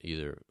come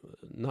either,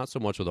 not so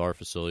much with our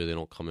facility, they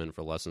don't come in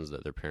for lessons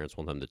that their parents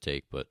want them to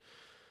take, but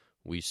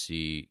we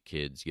see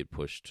kids get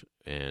pushed,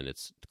 and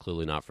it's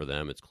clearly not for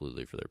them, it's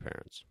clearly for their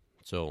parents.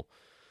 So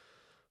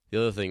the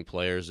other thing,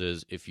 players,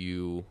 is if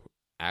you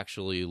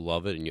actually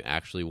love it and you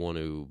actually want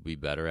to be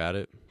better at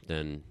it,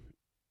 then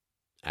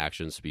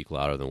actions speak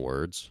louder than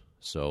words.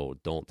 So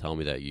don't tell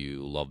me that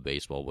you love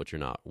baseball but you're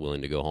not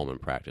willing to go home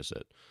and practice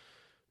it,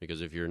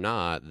 because if you're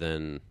not,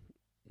 then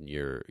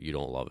you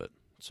don't love it.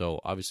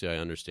 So obviously I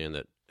understand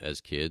that as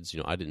kids,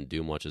 I didn't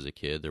do much as a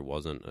kid. There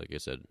wasn't, like I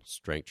said,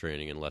 strength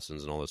training and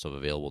lessons and all this stuff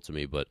available to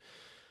me, but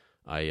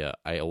I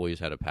always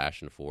had a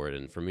passion for it.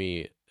 And for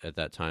me, at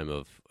that time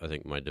of, I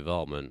think, my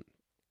development,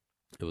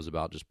 it was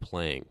about just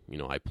playing.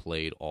 I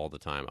played all the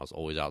time. I was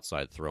always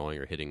outside throwing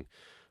or hitting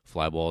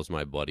fly balls with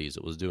my buddies.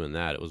 It was doing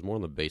that. It was more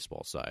on the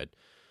baseball side.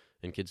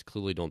 And kids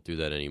clearly don't do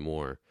that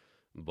anymore.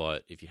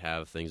 But if you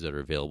have things that are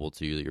available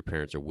to you that your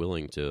parents are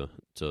willing to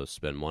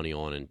spend money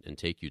on and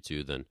take you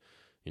to, then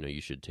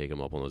you should take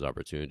them up on those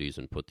opportunities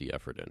and put the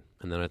effort in.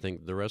 And then I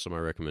think the rest of my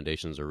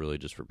recommendations are really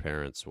just for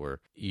parents, where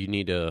you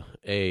need to,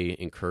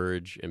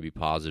 encourage and be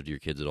positive to your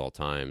kids at all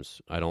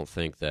times. I don't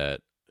think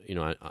that,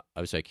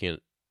 obviously I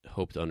can't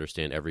hope to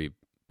understand every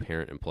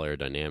parent and player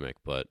dynamic,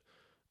 but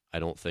I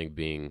don't think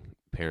being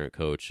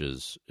parent-coach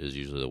is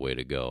usually the way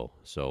to go.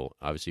 So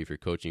obviously if you're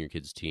coaching your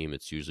kid's team,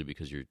 it's usually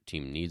because your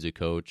team needs a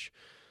coach,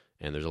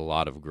 and there's a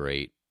lot of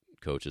great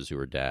coaches who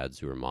are dads,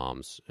 who are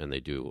moms, and they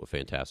do a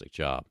fantastic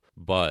job.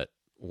 But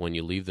when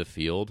you leave the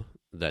field,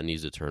 that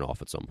needs to turn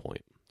off at some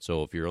point.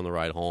 So if you're on the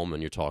ride home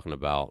and you're talking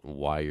about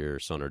why your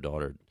son or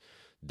daughter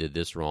did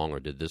this wrong or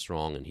did this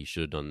wrong, and he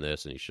should have done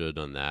this and he should have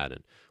done that,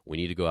 and we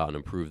need to go out and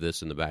improve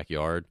this in the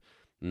backyard,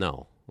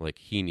 no. Like,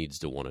 he needs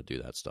to want to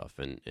do that stuff,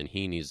 and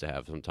he needs to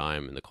have some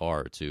time in the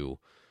car to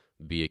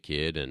be a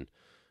kid and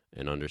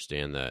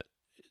understand that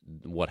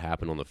what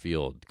happened on the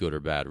field, good or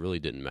bad, really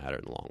didn't matter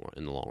in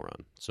the long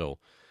run. So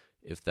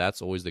if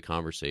that's always the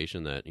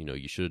conversation that,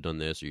 you should have done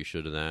this or you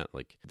should have that,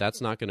 like,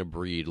 that's not going to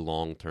breed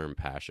long-term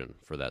passion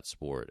for that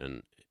sport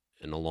and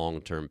a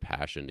long-term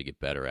passion to get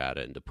better at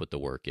it and to put the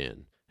work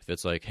in. If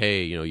it's like,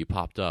 hey, you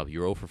popped up,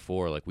 you're 0 for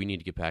 4, like, we need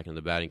to get back in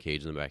the batting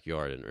cage in the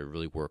backyard and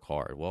really work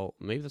hard. Well,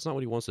 maybe that's not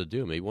what he wants to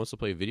do. Maybe he wants to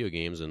play video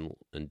games and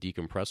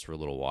decompress for a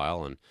little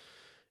while,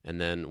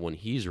 and then when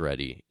he's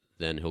ready,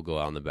 then he'll go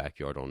out in the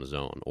backyard on his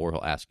own, or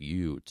he'll ask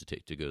you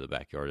to go to the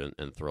backyard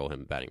and throw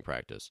him batting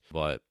practice.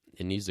 But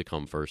it needs to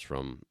come first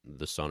from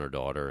the son or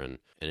daughter, and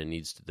there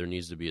needs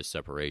to be a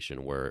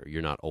separation where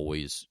you're not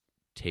always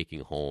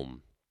taking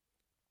home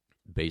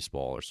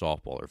baseball or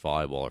softball or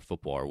volleyball or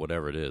football or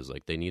whatever it is.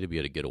 Like, they need to be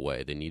able to get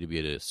away. They need to be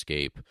able to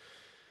escape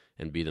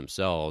and be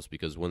themselves,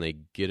 because when they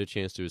get a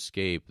chance to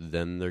escape,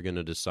 then they're going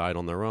to decide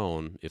on their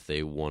own if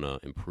they want to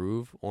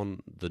improve on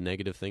the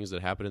negative things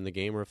that happen in the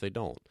game or if they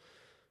don't.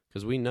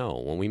 Because we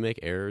know when we make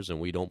errors and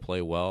we don't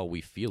play well,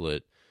 we feel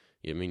it.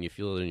 I mean, you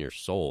feel it in your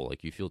soul.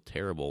 Like, you feel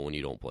terrible when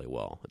you don't play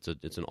well.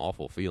 It's an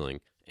awful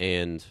feeling,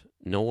 and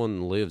no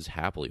one lives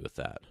happily with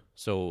that.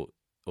 So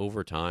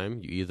over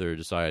time, you either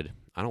decide,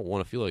 I don't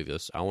want to feel like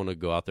this. I want to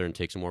go out there and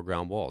take some more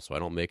ground balls so I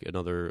don't make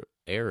another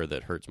error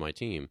that hurts my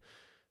team.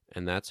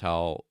 And that's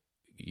how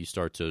you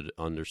start to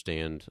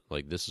understand,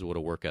 like, this is what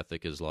a work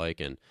ethic is like.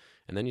 And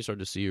then you start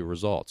to see your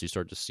results. You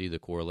start to see the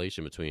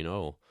correlation between,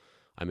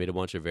 I made a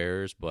bunch of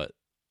errors, but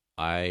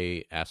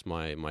I asked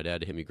my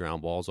dad to hit me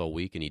ground balls all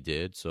week, and he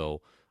did.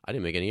 So I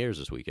didn't make any errors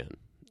this weekend,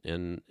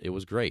 and it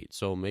was great.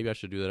 So maybe I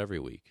should do that every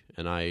week.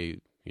 And I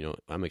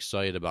I'm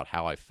excited about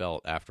how I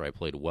felt after I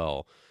played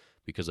well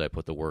because I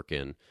put the work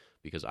in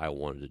because I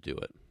wanted to do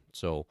it.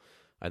 So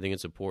I think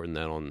it's important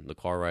that on the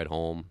car ride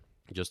home,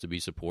 just to be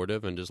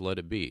supportive and just let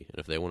it be. And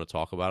if they want to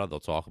talk about it, they'll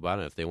talk about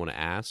it. If they want to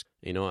ask,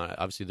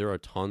 obviously there are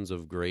tons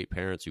of great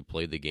parents who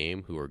played the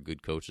game, who are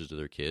good coaches to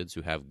their kids,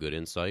 who have good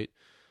insight.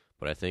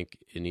 But I think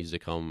it needs to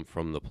come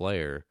from the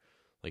player.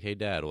 Like, hey,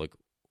 Dad, like,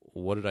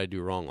 what did I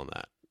do wrong on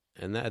that?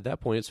 And at that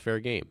point, it's fair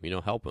game.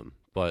 Help him.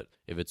 But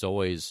if it's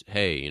always,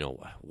 hey,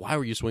 why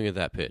were you swinging at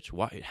that pitch?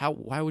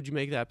 Why would you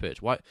make that pitch?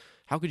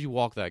 How could you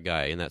walk that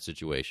guy in that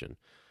situation?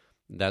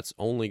 That's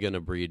only going to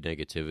breed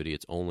negativity.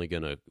 It's only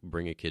going to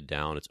bring a kid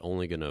down. It's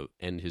only going to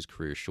end his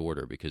career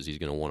shorter because he's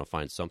going to want to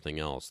find something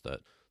else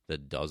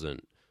that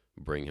doesn't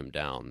bring him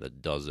down,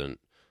 that doesn't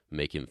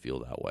make him feel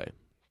that way.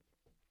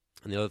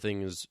 And the other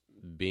thing is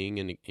being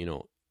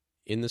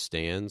in the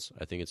stands.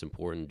 I think it's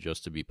important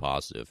just to be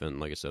positive. And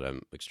like I said,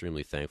 I'm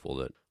extremely thankful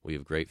that we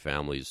have great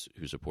families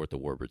who support the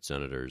Warbird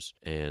Senators.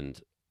 And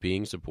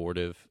being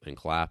supportive and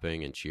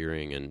clapping and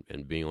cheering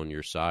and being on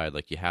your side,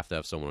 like, you have to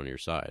have someone on your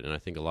side. And I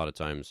think a lot of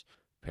times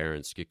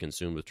parents get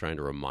consumed with trying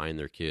to remind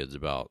their kids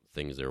about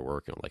things they're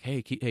working on, like,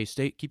 hey,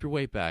 keep your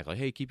weight back, like,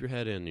 hey, keep your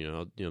head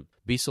in,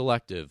 be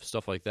selective,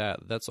 stuff like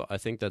that. I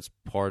think that's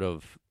part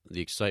of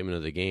the excitement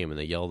of the game, and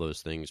they yell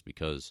those things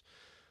because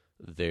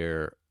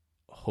they're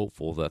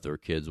hopeful that their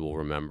kids will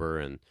remember,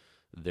 and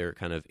they're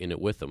kind of in it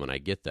with them. And I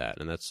get that,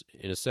 and that's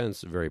in a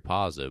sense very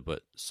positive.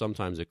 But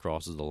sometimes it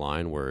crosses the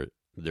line where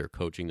they're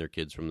coaching their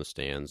kids from the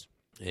stands,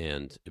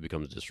 and it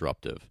becomes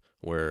disruptive,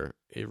 where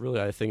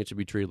I think it should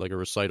be treated like a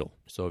recital.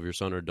 So if your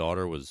son or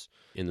daughter was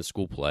in the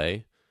school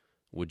play,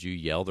 would you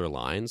yell their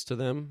lines to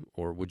them?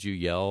 Or would you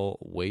yell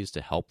ways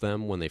to help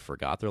them when they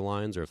forgot their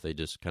lines, or if they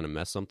just kind of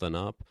mess something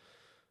up,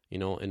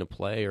 in a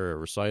play or a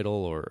recital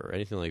or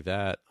anything like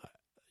that?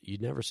 You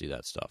never see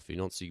that stuff. You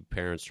don't see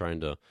parents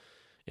trying to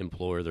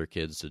implore their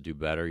kids to do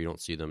better. You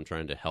don't see them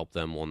trying to help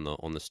them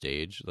on the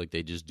stage. Like,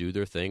 they just do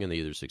their thing, and they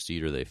either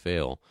succeed or they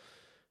fail.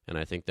 And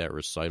I think that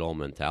recital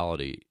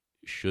mentality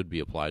should be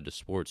applied to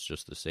sports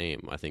just the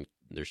same. I think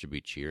there should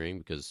be cheering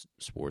because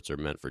sports are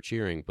meant for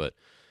cheering, but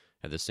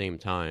at the same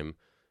time,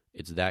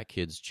 it's that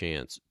kid's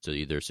chance to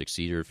either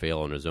succeed or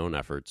fail in his own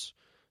efforts,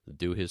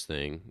 do his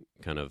thing,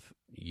 kind of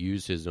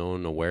use his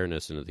own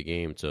awareness into the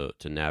game to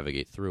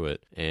navigate through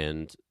it.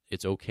 And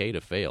it's okay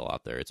to fail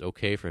out there. It's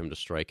okay for him to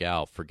strike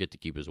out, forget to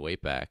keep his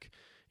weight back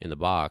in the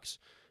box,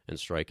 and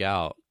strike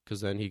out,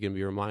 because then he can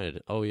be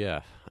reminded, oh,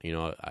 yeah,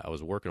 I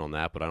was working on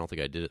that, but I don't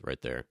think I did it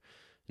right there.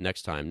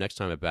 Next time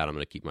at bat, I'm going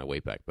to keep my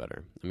weight back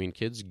better. I mean,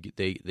 kids,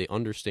 they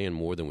understand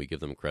more than we give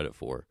them credit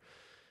for.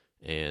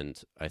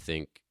 And I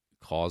think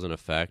cause and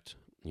effect,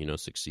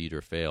 succeed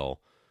or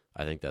fail,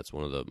 I think that's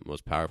one of the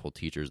most powerful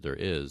teachers there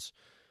is.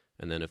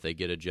 And then if they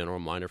get a general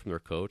reminder from their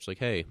coach, like,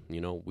 hey,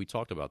 we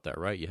talked about that,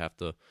 right? You have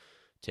to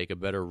take a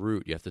better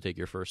route. You have to take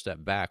your first step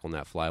back on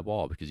that fly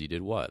ball because you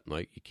did what?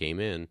 Like, you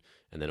came in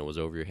and then it was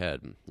over your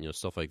head.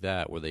 Stuff like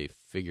that, where they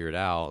figure it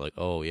out, like,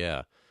 oh,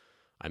 yeah,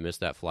 I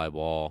missed that fly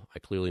ball. I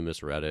clearly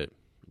misread it.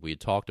 We had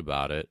talked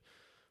about it.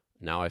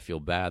 Now I feel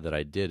bad that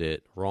I did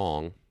it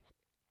wrong.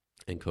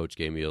 And coach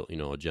gave me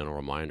a general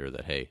reminder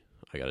that, hey,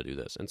 I got to do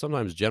this. And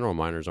sometimes general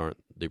reminders aren't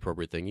the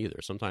appropriate thing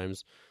either.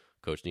 Sometimes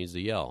coach needs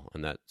to yell,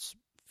 and that's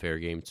fair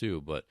game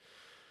too. But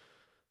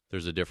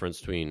there's a difference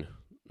between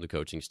the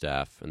coaching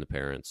staff and the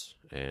parents,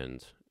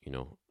 and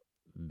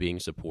being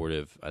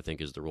supportive, I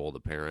think, is the role of the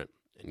parent,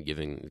 and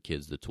giving the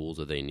kids the tools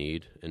that they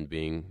need, and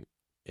being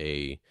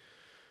a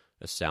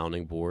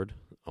sounding board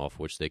off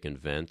which they can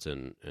vent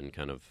and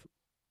kind of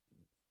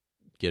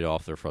get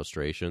off their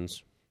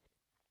frustrations.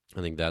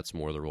 I think that's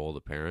more the role of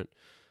the parent,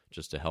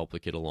 just to help the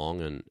kid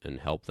along and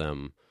help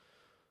them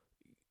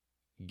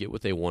get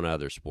what they want out of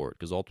their sport,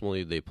 because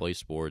ultimately they play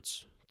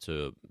sports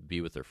to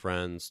be with their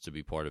friends, to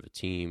be part of a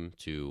team,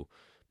 to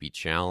be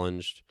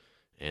challenged,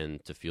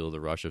 and to feel the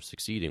rush of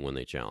succeeding when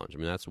they challenge. I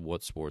mean, that's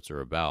what sports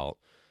are about.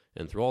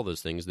 And through all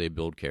those things, they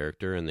build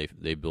character, and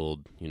they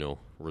build,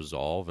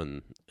 resolve,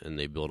 and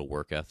they build a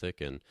work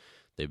ethic, and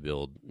they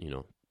build,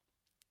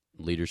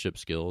 leadership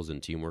skills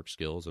and teamwork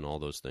skills and all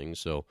those things.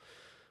 So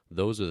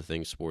those are the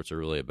things sports are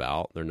really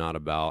about. They're not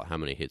about how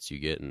many hits you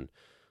get. And,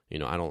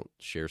 I don't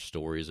share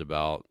stories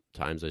about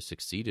times I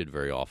succeeded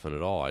very often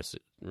at all. I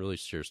really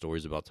share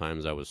stories about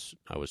times I was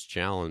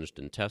challenged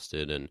and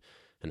tested, and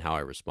how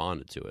I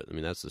responded to it. I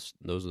mean,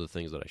 those are the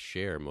things that I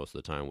share most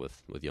of the time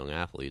with young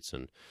athletes,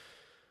 and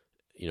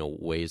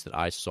ways that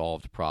I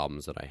solved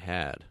problems that I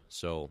had.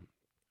 So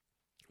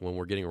when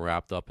we're getting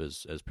wrapped up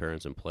as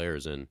parents and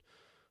players in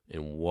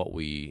what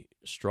we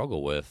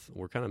struggle with,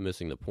 we're kind of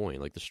missing the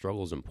point. Like, the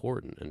struggle is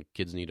important, and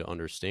kids need to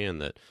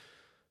understand that,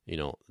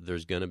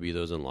 there's going to be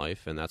those in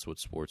life, and that's what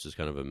sports is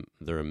kind of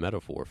they're a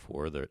metaphor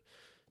for, that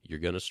you're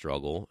going to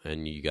struggle,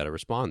 and you got to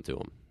respond to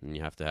them, and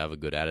you have to have a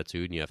good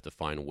attitude, and you have to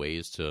find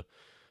ways to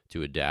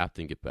adapt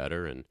and get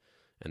better, and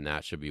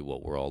that should be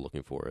what we're all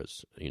looking for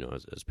as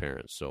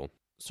parents. So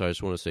I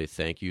just want to say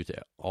thank you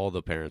to all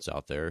the parents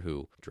out there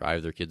who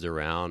drive their kids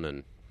around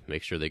and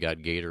make sure they got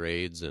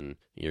Gatorades, and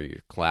you're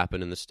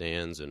clapping in the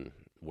stands and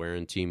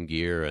wearing team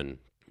gear and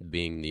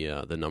being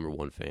the number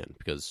one fan,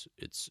 because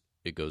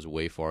it goes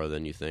way farther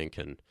than you think,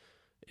 and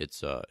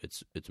it's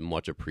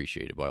much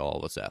appreciated by all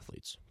of us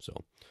athletes.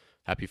 So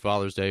happy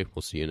Father's Day.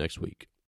 We'll see you next week.